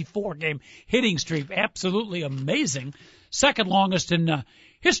 54 game hitting streak. Absolutely amazing. Second longest in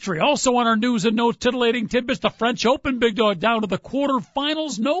history. Also on our news and notes, titillating tidbits, the French Open, Big Dog, down to the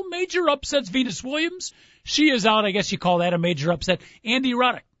quarterfinals. No major upsets. Venus Williams, she is out. I guess you call that a major upset. Andy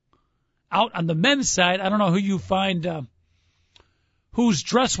Roddick out on the men's side. I don't know who you find, whose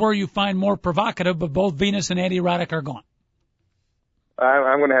dress wear you find more provocative, but both Venus and Andy Roddick are gone.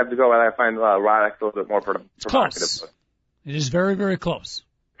 I'm going to have to go, and I find Roddick a little bit more provocative. Close. It is very, very close.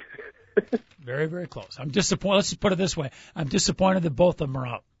 Very, very close. I'm disappointed. Let's just put it this way. I'm disappointed that both of them are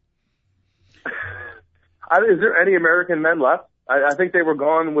out. Is there any American men left? I think they were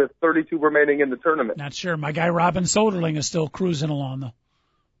gone with 32 remaining in the tournament. Not sure. My guy Robin Soderling is still cruising along, though.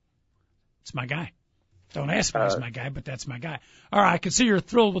 It's my guy. Don't ask me, he's my guy, but that's my guy. All right, I can see you're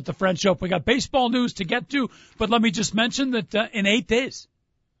thrilled with the French Open. We got baseball news to get to, but let me just mention that in 8 days,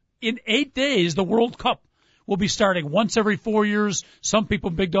 the World Cup will be starting once every 4 years. Some people,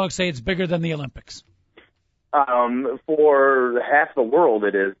 Big Dog, say it's bigger than the Olympics. For half the world,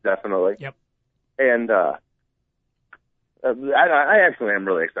 it is, definitely. Yep. And I actually am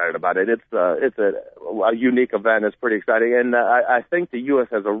really excited about it. It's a unique event. It's pretty exciting, and I think the U.S.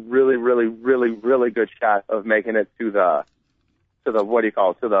 has a really, really, really, really good shot of making it to the what do you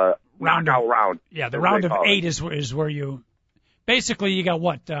call it, to the knockout round. Yeah, the round of 8 is where you basically you got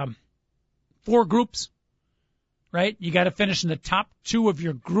what 4 groups, right? You got to finish in the top 2 of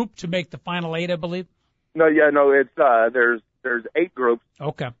your group to make the final 8, I believe. No, it's there's 8 groups.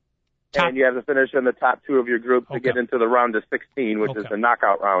 Okay. And you have to finish in the top 2 of your group to get into the round of 16, which is the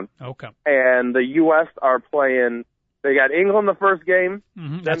knockout round. Okay. And the U.S. are playing. They got England the first game,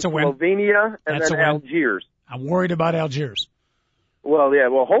 then That's a win. Slovenia, and then Algiers. I'm worried about Algiers. Well, yeah.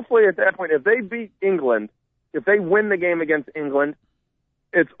 Well, hopefully at that point, if they beat England, if they win the game against England,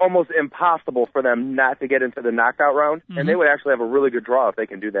 it's almost impossible for them not to get into the knockout round, and they would actually have a really good draw if they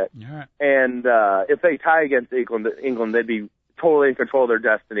can do that. All right. And if they tie against England, they'd be totally in control of their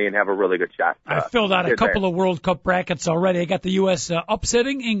destiny and have a really good shot. I filled out a couple of World Cup brackets already. I got the U.S.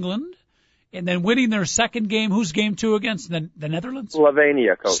 Upsetting England and then winning their second game. Who's game 2 against? The Netherlands?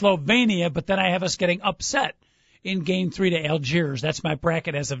 Slovenia, Coach. Slovenia, but then I have us getting upset in game 3 to Algiers. That's my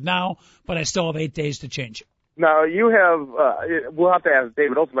bracket as of now, but I still have 8 days to change it. Now, you have, we'll have to ask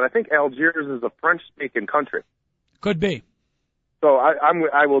David Olson, but I think Algiers is a French-speaking country. Could be. So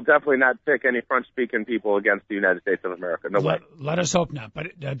I will definitely not pick any French-speaking people against the United States of America. No way. Let us hope not.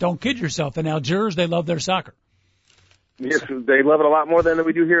 But don't kid yourself. In Algiers, they love their soccer. Yes, they love it a lot more than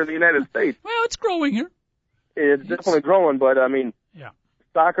we do here in the United States. Well, it's growing here. It's definitely growing, but, I mean,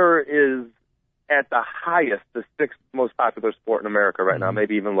 soccer is at the highest, the 6th most popular sport in America right now,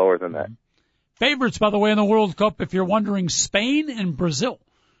 maybe even lower than that. Favorites, by the way, in the World Cup, if you're wondering, Spain and Brazil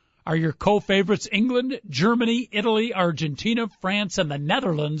are your co-favorites. England, Germany, Italy, Argentina, France, and the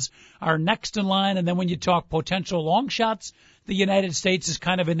Netherlands are next in line. And then when you talk potential long shots, the United States is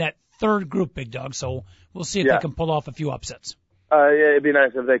kind of in that 3rd group, Big Dog. So we'll see if they can pull off a few upsets. It'd be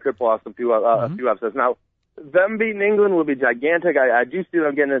nice if they could pull off a few upsets. Now, them beating England will be gigantic. I do see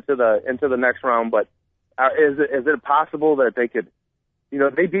them getting into the next round, but is it possible that they could? You know,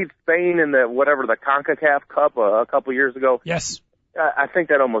 they beat Spain in the CONCACAF Cup a couple years ago. Yes. I think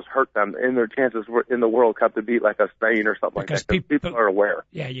that almost hurt them in their chances in the World Cup to beat like a Spain or something because like that. Because people are aware.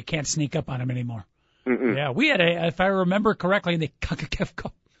 Yeah, you can't sneak up on them anymore. Mm-mm. Yeah, we had if I remember correctly, in the CONCACAF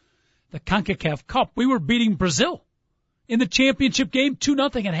Cup, we were beating Brazil in the championship game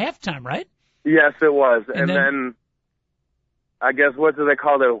 2-0 at halftime, right? Yes, it was. And then I guess what do they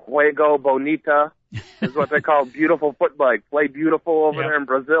call it? Juego Bonita is what they call beautiful football. Like, play beautiful over there in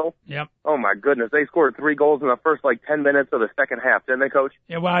Brazil. Yep. Oh, my goodness. They scored 3 goals in the first, 10 minutes of the second half, didn't they, Coach?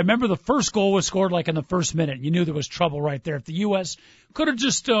 Yeah, well, I remember the first goal was scored, in the first minute. You knew there was trouble right there. If the U.S. could have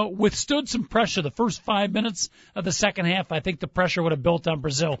just withstood some pressure the first 5 minutes of the second half, I think the pressure would have built on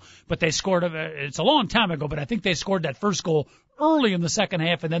Brazil. But they scored, it's a long time ago, but I think they scored that first goal early in the second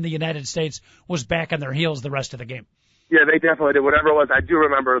half, and then the United States was back on their heels the rest of the game. Yeah, they definitely did. Whatever it was, I do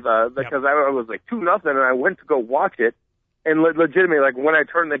remember because I was 2-0, and I went to go watch it, and legitimately, when I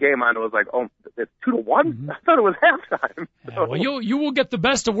turned the game on, it was it's 2-1. Mm-hmm. I thought it was halftime. Yeah, well, you will get the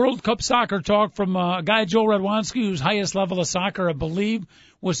best of World Cup soccer talk from a guy, Joe Radwanski, whose highest level of soccer, I believe,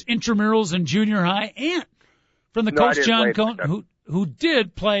 was intramurals in junior high, and from the coach John Cohn, who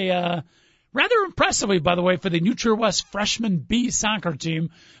did play rather impressively, by the way, for the New Trier West freshman B soccer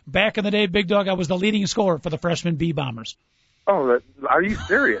team. Back in the day, Big Dog, I was the leading scorer for the freshman B Bombers. Oh, are you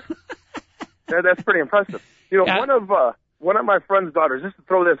serious? That's pretty impressive. You know, one of my friend's daughters, just to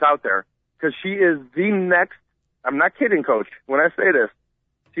throw this out there, because she is the next, I'm not kidding, Coach, when I say this,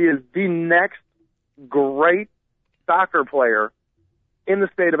 she is the next great soccer player in the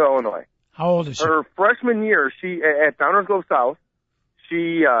state of Illinois. How old is she? Her freshman year, she at Downers Grove South,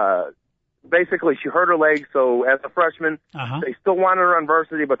 she basically she hurt her leg, so as a freshman, they still wanted her on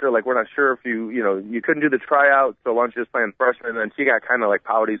varsity, but they're like, we're not sure if you couldn't do the tryout, so why don't you just play in freshman? And then she got kind of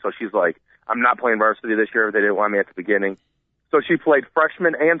pouty, so she's like, I'm not playing varsity this year. They didn't want me at the beginning. So she played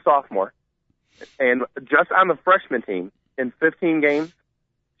freshman and sophomore. And just on the freshman team, in 15 games,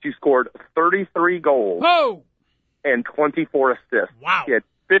 she scored 33 goals and 24 assists. Wow. She had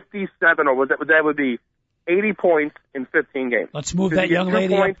 57, or that would be 80 points in 15 games. Let's move that young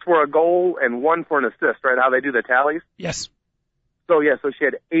lady 2 points for a goal and 1 for an assist, right? How they do the tallies? Yes. So she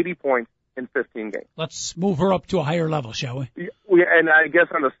had 80 points in 15 games. Let's move her up to a higher level, shall we? And I guess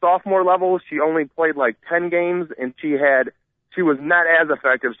on the sophomore level, she only played 10 games, and she was not as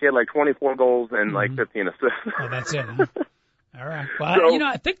effective. She had 24 goals and 15 assists. Oh, that's it, huh? All right. Well,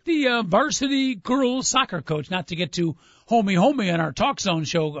 I think the varsity girls soccer coach, not to get too homey on our Talk Zone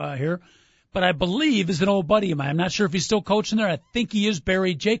show here, but I believe is an old buddy of mine. I'm not sure if he's still coaching there. I think he is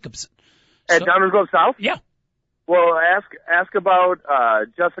Barry Jacobson. At Downers Grove South? Yeah. Well, ask about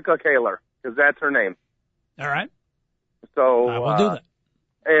Jessica Kaler, because that's her name. All right. So I will do that.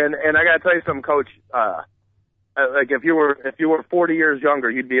 And I got to tell you something, Coach. If you were 40 years younger,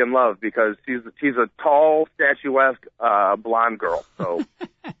 you'd be in love because she's a tall, statuesque blonde girl. So.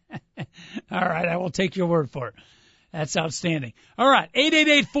 All right, I will take your word for it. That's outstanding. All right,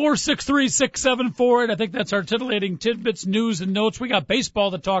 888-463-6748. I think that's our titillating tidbits, news, and notes. We got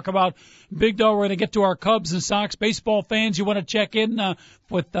baseball to talk about. Big Dog, we're going to get to our Cubs and Sox. Baseball fans, you want to check in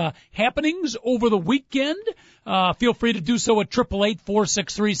with happenings over the weekend? Feel free to do so at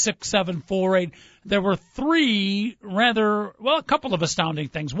 888-463-6748. There were a couple of astounding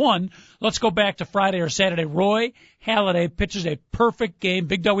things. One, let's go back to Friday or Saturday. Roy Halladay pitches a perfect game.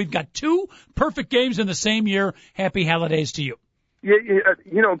 Big Dog, we've got 2 perfect games in the same year. Happy holidays to you. Yeah,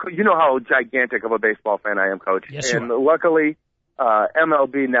 you know how gigantic of a baseball fan I am, Coach. Yes, and luckily,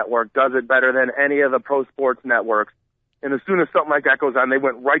 MLB Network does it better than any of the pro sports networks. And as soon as something like that goes on, they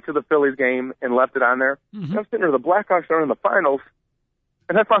went right to the Phillies game and left it on there. Mm-hmm. I'm sitting there, the Blackhawks are in the finals,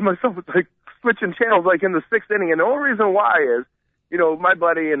 and I find myself like switching channels like in the 6th inning. And the only reason why is, my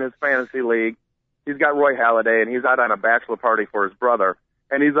buddy in his fantasy league, he's got Roy Halladay, and he's out on a bachelor party for his brother.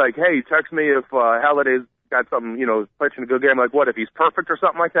 And he's like, hey, text me if Halladay's got something, pitching a good game. Like, what, if he's perfect or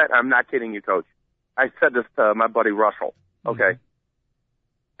something like that? I'm not kidding you, Coach. I said this to my buddy Russell, okay? Mm-hmm.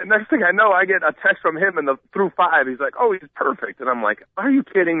 And next thing I know, I get a text from him through 5. He's like, oh, he's perfect. And I'm like, are you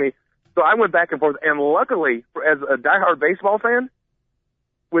kidding me? So I went back and forth. And luckily, as a diehard baseball fan,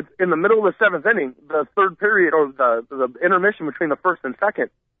 in the middle of the 7th inning, the third period or the intermission between the first and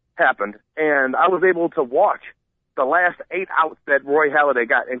second happened, and I was able to watch the last 8 outs that Roy Halladay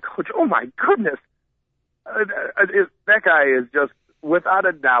got. And Coach, oh my goodness, that guy is just without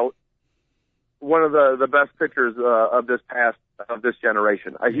a doubt one of the best pitchers of this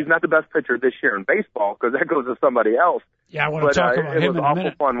generation. He's not the best pitcher this year in baseball because that goes to somebody else. Yeah, I want to talk about him in a minute. It was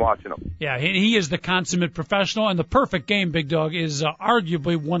awful fun watching him. Yeah, he is the consummate professional, and the perfect game, Big Dog, is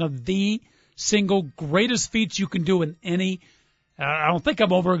arguably one of the single greatest feats you can do in any, I don't think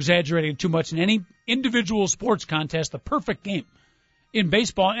I'm over-exaggerating too much, in any individual sports contest, the perfect game in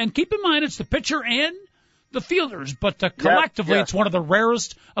baseball. And keep in mind, it's the pitcher and the fielders, but collectively it's one of the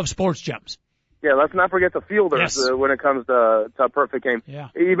rarest of sports gems. Yeah, let's not forget the fielders when it comes to a perfect game. Yeah.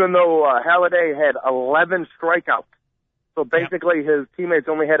 Even though Halladay had 11 strikeouts, so basically his teammates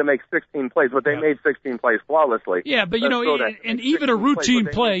only had to make 16 plays, but they made 16 plays flawlessly. Yeah, but and even a routine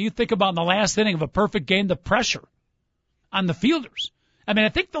play, you think about in the last inning of a perfect game, the pressure on the fielders. I mean, I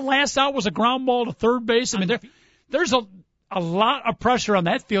think the last out was a ground ball to third base. I mean, there's a lot of pressure on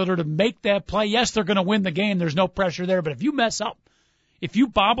that fielder to make that play. Yes, they're going to win the game. There's no pressure there, but if you mess up, if you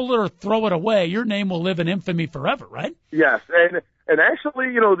bobble it or throw it away, your name will live in infamy forever, right? Yes, and actually,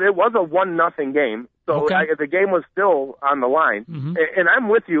 it was a 1-0 game, so the game was still on the line. Mm-hmm. And I'm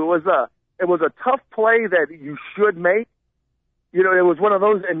with you. It was a tough play that you should make. It was one of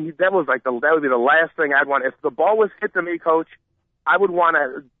those, and that would be the last thing I'd want. If the ball was hit to me, Coach, I would want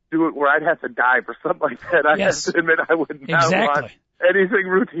to do it where I'd have to dive or something like that. I have to admit I would not want anything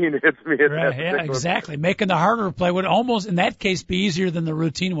routine hits me. Right, yeah, exactly. Making the harder play would almost, in that case, be easier than the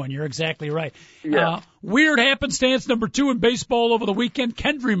routine one. You're exactly right. Yeah. Weird happenstance number 2 in baseball over the weekend.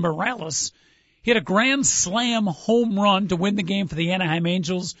 Kendry Morales hit a grand slam home run to win the game for the Anaheim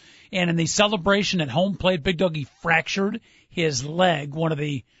Angels. And in the celebration at home plate, Big Dog, he fractured his leg. One of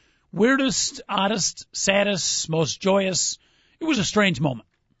the weirdest, oddest, saddest, most joyous. It was a strange moment.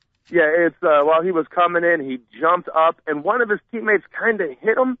 Yeah, it's while he was coming in, he jumped up, and one of his teammates kind of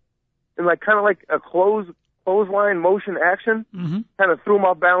hit him in kind of like a clothesline motion action, kind of threw him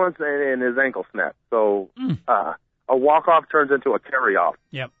off balance, and his ankle snapped. So a walk-off turns into a carry-off.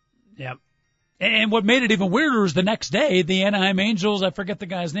 Yep. And what made it even weirder is the next day, the Anaheim Angels, I forget the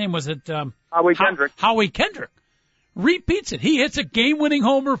guy's name, was it Howie Kendrick. Howie Kendrick repeats it. He hits a game-winning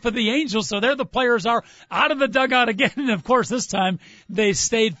homer for the Angels, so there the players are out of the dugout again. And, of course, this time they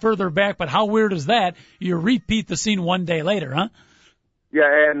stayed further back. But how weird is that? You repeat the scene one day later, huh?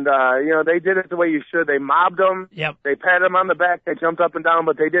 Yeah, and, they did it the way you should. They mobbed him. Yep. They patted him on the back. They jumped up and down,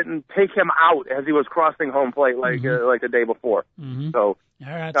 but they didn't take him out as he was crossing home plate like the day before. Mm-hmm. So,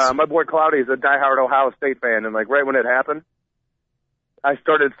 all right. My boy Cloudy's a diehard Ohio State fan, and, right when it happened, I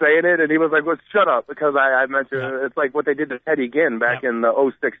started saying it, and he was like, well, shut up, because I mentioned it's like what they did to Teddy Ginn back in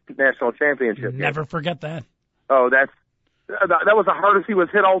the 06 National Championship. Never forget that. Oh, that was the hardest he was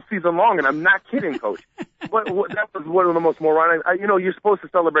hit all season long, and I'm not kidding, Coach. That was one of the most moronic. You're supposed to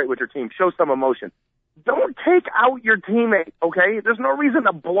celebrate with your team, show some emotion. Don't take out your teammate, okay? There's no reason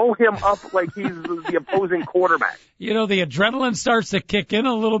to blow him up like he's the opposing quarterback. The adrenaline starts to kick in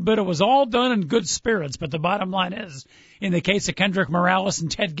a little bit. It was all done in good spirits, but the bottom line is, in the case of Kendrick Morales and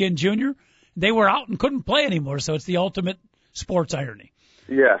Ted Ginn Jr., they were out and couldn't play anymore, so it's the ultimate sports irony.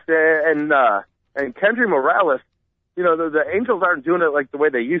 Yes, and Kendrick Morales, the Angels aren't doing it like the way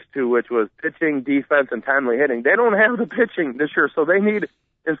they used to, which was pitching, defense, and timely hitting. They don't have the pitching this year, so they need,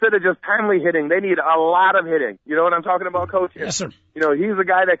 instead of just timely hitting, they need a lot of hitting. You know what I'm talking about, Coach? Yes, sir. He's a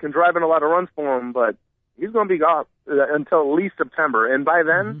guy that can drive in a lot of runs for him, but he's going to be gone until at least September. And by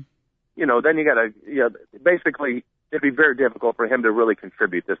then, then you got to, basically, it'd be very difficult for him to really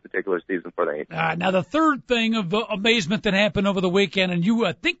contribute this particular season for the Angels. Now, the third thing of amazement that happened over the weekend, and you,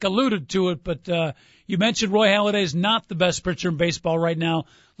 I think, alluded to it, but you mentioned Roy Halladay's not the best pitcher in baseball right now.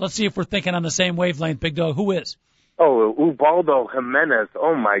 Let's see if we're thinking on the same wavelength, Big Dog. Who is? Oh, Ubaldo Jimenez.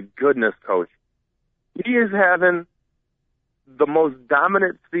 Oh, my goodness, Coach. He is having the most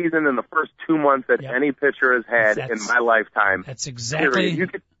dominant season in the first 2 months that any pitcher has had in my lifetime. That's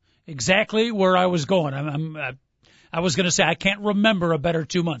exactly where I was going. I was going to say I can't remember a better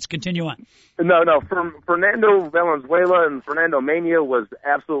 2 months. Continue on. No. Fernando Valenzuela and Fernando Mania was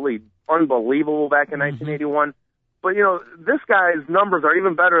absolutely unbelievable back in 1981. But, this guy's numbers are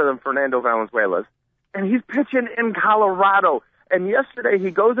even better than Fernando Valenzuela's. And he's pitching in Colorado. And yesterday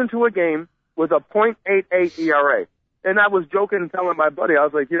he goes into a game with a .88 ERA. And I was joking and telling my buddy, I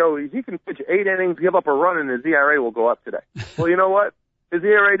was like, he can pitch 8 innings, give up a run, and his ERA will go up today. Well, you know what? His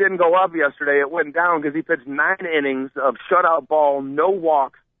ERA didn't go up yesterday. It went down because he pitched 9 innings of shutout ball, no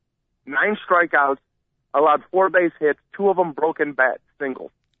walks, 9 strikeouts, allowed 4 base hits, 2 of them broken bat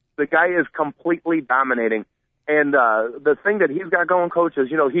singles. The guy is completely dominating. And the thing that he's got going, Coach, is,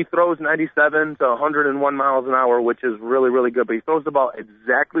 he throws 97 to 101 miles an hour, which is really, really good. But he throws the ball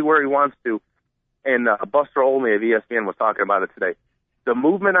exactly where he wants to. And Buster Olney of ESPN was talking about it today. The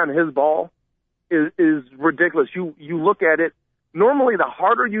movement on his ball is ridiculous. You look at it. Normally, the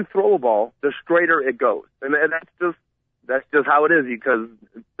harder you throw a ball, the straighter it goes, and that's just how it is. Because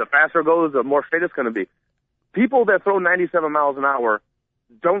the faster it goes, the more straight it's going to be. People that throw 97 miles an hour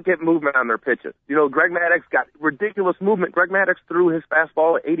don't get movement on their pitches. Greg Maddux got ridiculous movement. Greg Maddux threw his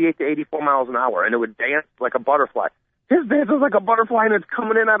fastball at 88 to 84 miles an hour, and it would dance like a butterfly. His dance is like a butterfly, and it's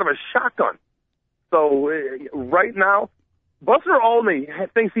coming in out of a shotgun. So right now, Buster Olney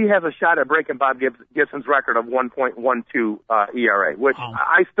thinks he has a shot at breaking Bob Gibson's record of 1.12 ERA, which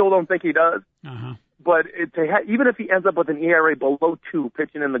I still don't think he does. But even if he ends up with an ERA below 2,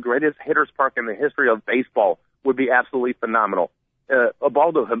 pitching in the greatest hitter's park in the history of baseball would be absolutely phenomenal.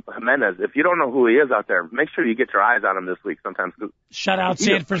 Ubaldo Jimenez, if you don't know who he is out there, make sure you get your eyes on him this week sometimes. Shut out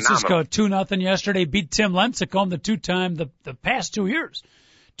San Francisco 2-0 yesterday. Beat Tim Lincecum, the past 2 years.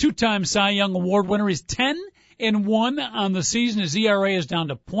 2-time Cy Young Award winner. He's 10-1 on the season. His ERA is down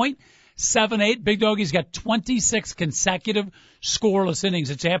to .78. Big Doggy's got 26 consecutive scoreless innings.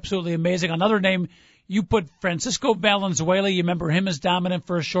 It's absolutely amazing. Another name, you put Francisco Valenzuela. You remember him as dominant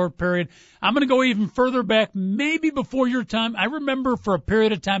for a short period. I'm going to go even further back, maybe before your time. I remember for a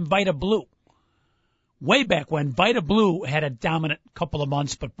period of time Vita Blue. Way back when Vita Blue had a dominant couple of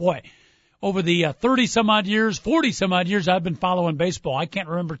months, but boy, over the 30-some-odd years, 40-some-odd years I've been following baseball, I can't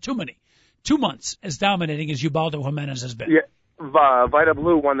remember too many. 2 months as dominating as Ubaldo Jimenez has been. Yeah, Vita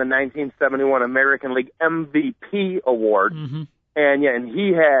Blue won the 1971 American League MVP award, and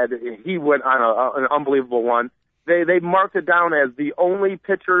he went on an unbelievable one. They marked it down as the only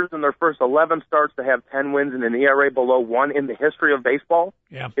pitchers in their first 11 starts to have 10 wins and an ERA below 1 in the history of baseball.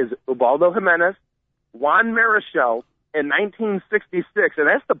 Is Ubaldo Jimenez, Juan Marichal, in 1966, and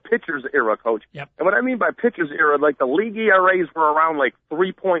that's the pitcher's era, Coach. And what I mean by pitcher's era, like the league ERAs were around like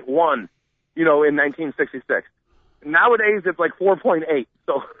 3.1, in 1966. Nowadays, it's like 4.8.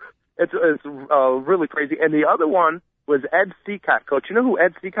 So it's really crazy. And the other one was Ed Seacott, Coach. You know who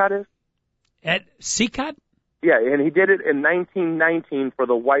Ed Seacott is? Ed Seacott? Yeah, and he did it in 1919 for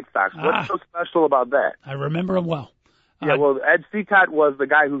the White Sox. What's so special about that? I remember him well. Well, Ed Seacott was the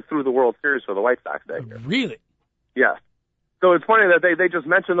guy who threw the World Series for the White Sox that year. Really? Yeah. So it's funny that they just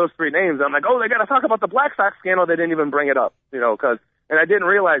mentioned those 3 names. I'm like, they got to talk about the Black Sox scandal. They didn't even bring it up, and I didn't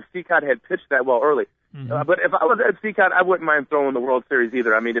realize Seacott had pitched that well early. But if I was Ed Seacott, I wouldn't mind throwing the World Series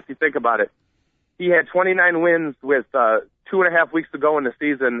either. I mean, if you think about it, he had 29 wins with 2.5 weeks to go in the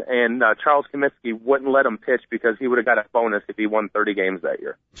season, and Charles Comiskey wouldn't let him pitch because he would have got a bonus if he won 30 games that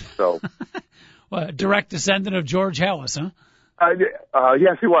year. So, well, direct descendant of George Halas, huh?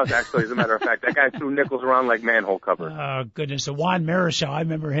 Yes, he was, actually, as a matter of fact. That guy threw nickels around like manhole covers. Oh, goodness. So Juan Marichal, I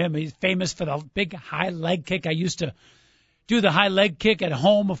remember him. He's famous for the big high leg kick. I used to do the high leg kick at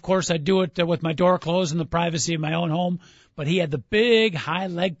home. Of course, I do it with my door closed in the privacy of my own home. But he had the big high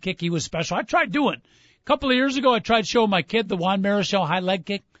leg kick. He was special. I tried doing it. A couple of years ago, I tried showing my kid the Juan Marichal high leg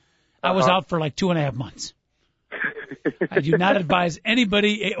kick. I was out for like 2.5 months. I do not advise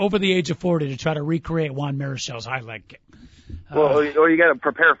anybody over the age of 40 to try to recreate Juan Marichal's high leg kick. Well, or you got to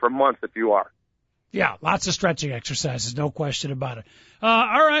prepare for months if you are. Yeah, lots of stretching exercises, no question about it.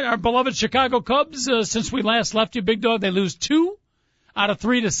 All right, our beloved Chicago Cubs, since we last left you, Big Dog, they lose 2 out of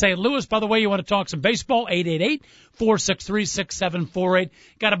 3 to St. Louis. By the way, you want to talk some baseball, 888-463-6748.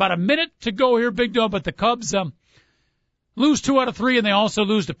 Got about a minute to go here, Big Dog, but the Cubs lose 2 out of 3, and they also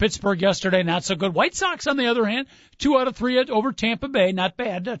lose to Pittsburgh yesterday. Not so good. White Sox, on the other hand, 2 out of 3 over Tampa Bay. Not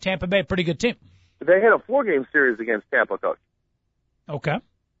bad. Tampa Bay, pretty good team. They had a 4-game series against Tampa, Coach. Okay.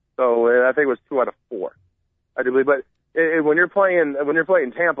 So I think it was 2 out of 4. I do believe, but when you're playing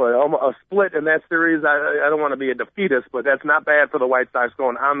Tampa, a split in that series, I don't want to be a defeatist, but that's not bad for the White Sox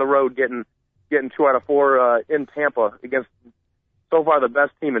going on the road, getting 2 out of 4 in Tampa against so far the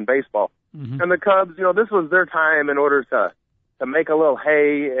best team in baseball. Mm-hmm. And the Cubs, this was their time in order to make a little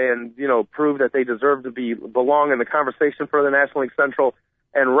hay and prove that they deserve to belong in the conversation for the National League Central.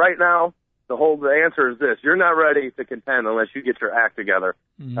 And right now, the answer is this: you're not ready to contend unless you get your act together.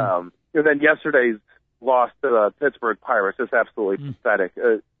 Mm-hmm. And then yesterday's loss to the Pittsburgh Pirates is absolutely pathetic.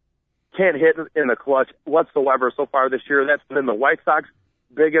 Can't hit in the clutch whatsoever so far this year. That's been the White Sox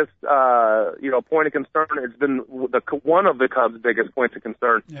biggest, point of concern. It's been one of the Cubs' biggest points of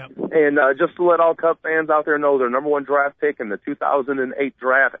concern. Yep. And just to let all Cub fans out there know, their number 1 draft pick in the 2008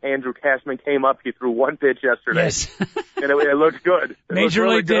 draft, Andrew Cashman, came up. He threw 1 pitch yesterday. Yes. And it looked good. Major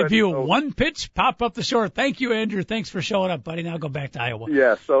League debut, so, 1 pitch, pop up the short. Thank you, Andrew. Thanks for showing up, buddy. Now go back to Iowa.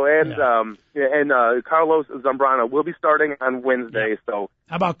 Yeah. So Carlos Zambrano will be starting on Wednesday. Yeah. So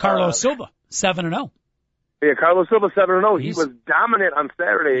how about Carlos Silva, 7-0? Yeah, Carlos Silva, 7-0. He was dominant on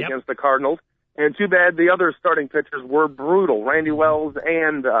Saturday against the Cardinals. And too bad the other starting pitchers were brutal, Randy Wells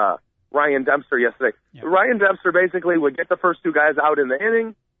and Ryan Dempster yesterday. Yep. Ryan Dempster basically would get the first 2 guys out in the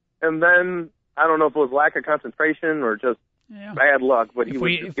inning, and then I don't know if it was lack of concentration or just bad luck, but he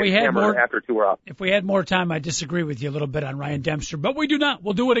would just get hammered after 2 were out. If we had more time, I'd disagree with you a little bit on Ryan Dempster, but we do not.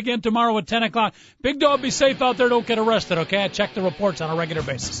 We'll do it again tomorrow at 10 o'clock. Big Dog, be safe out there. Don't get arrested, okay? I check the reports on a regular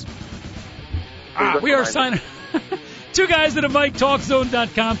basis. We are signing. 2 Guys at a Mic,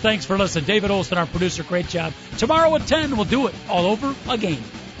 TalkZone.com. Thanks for listening. David Olson, our producer, great job. Tomorrow at 10, we'll do it all over again.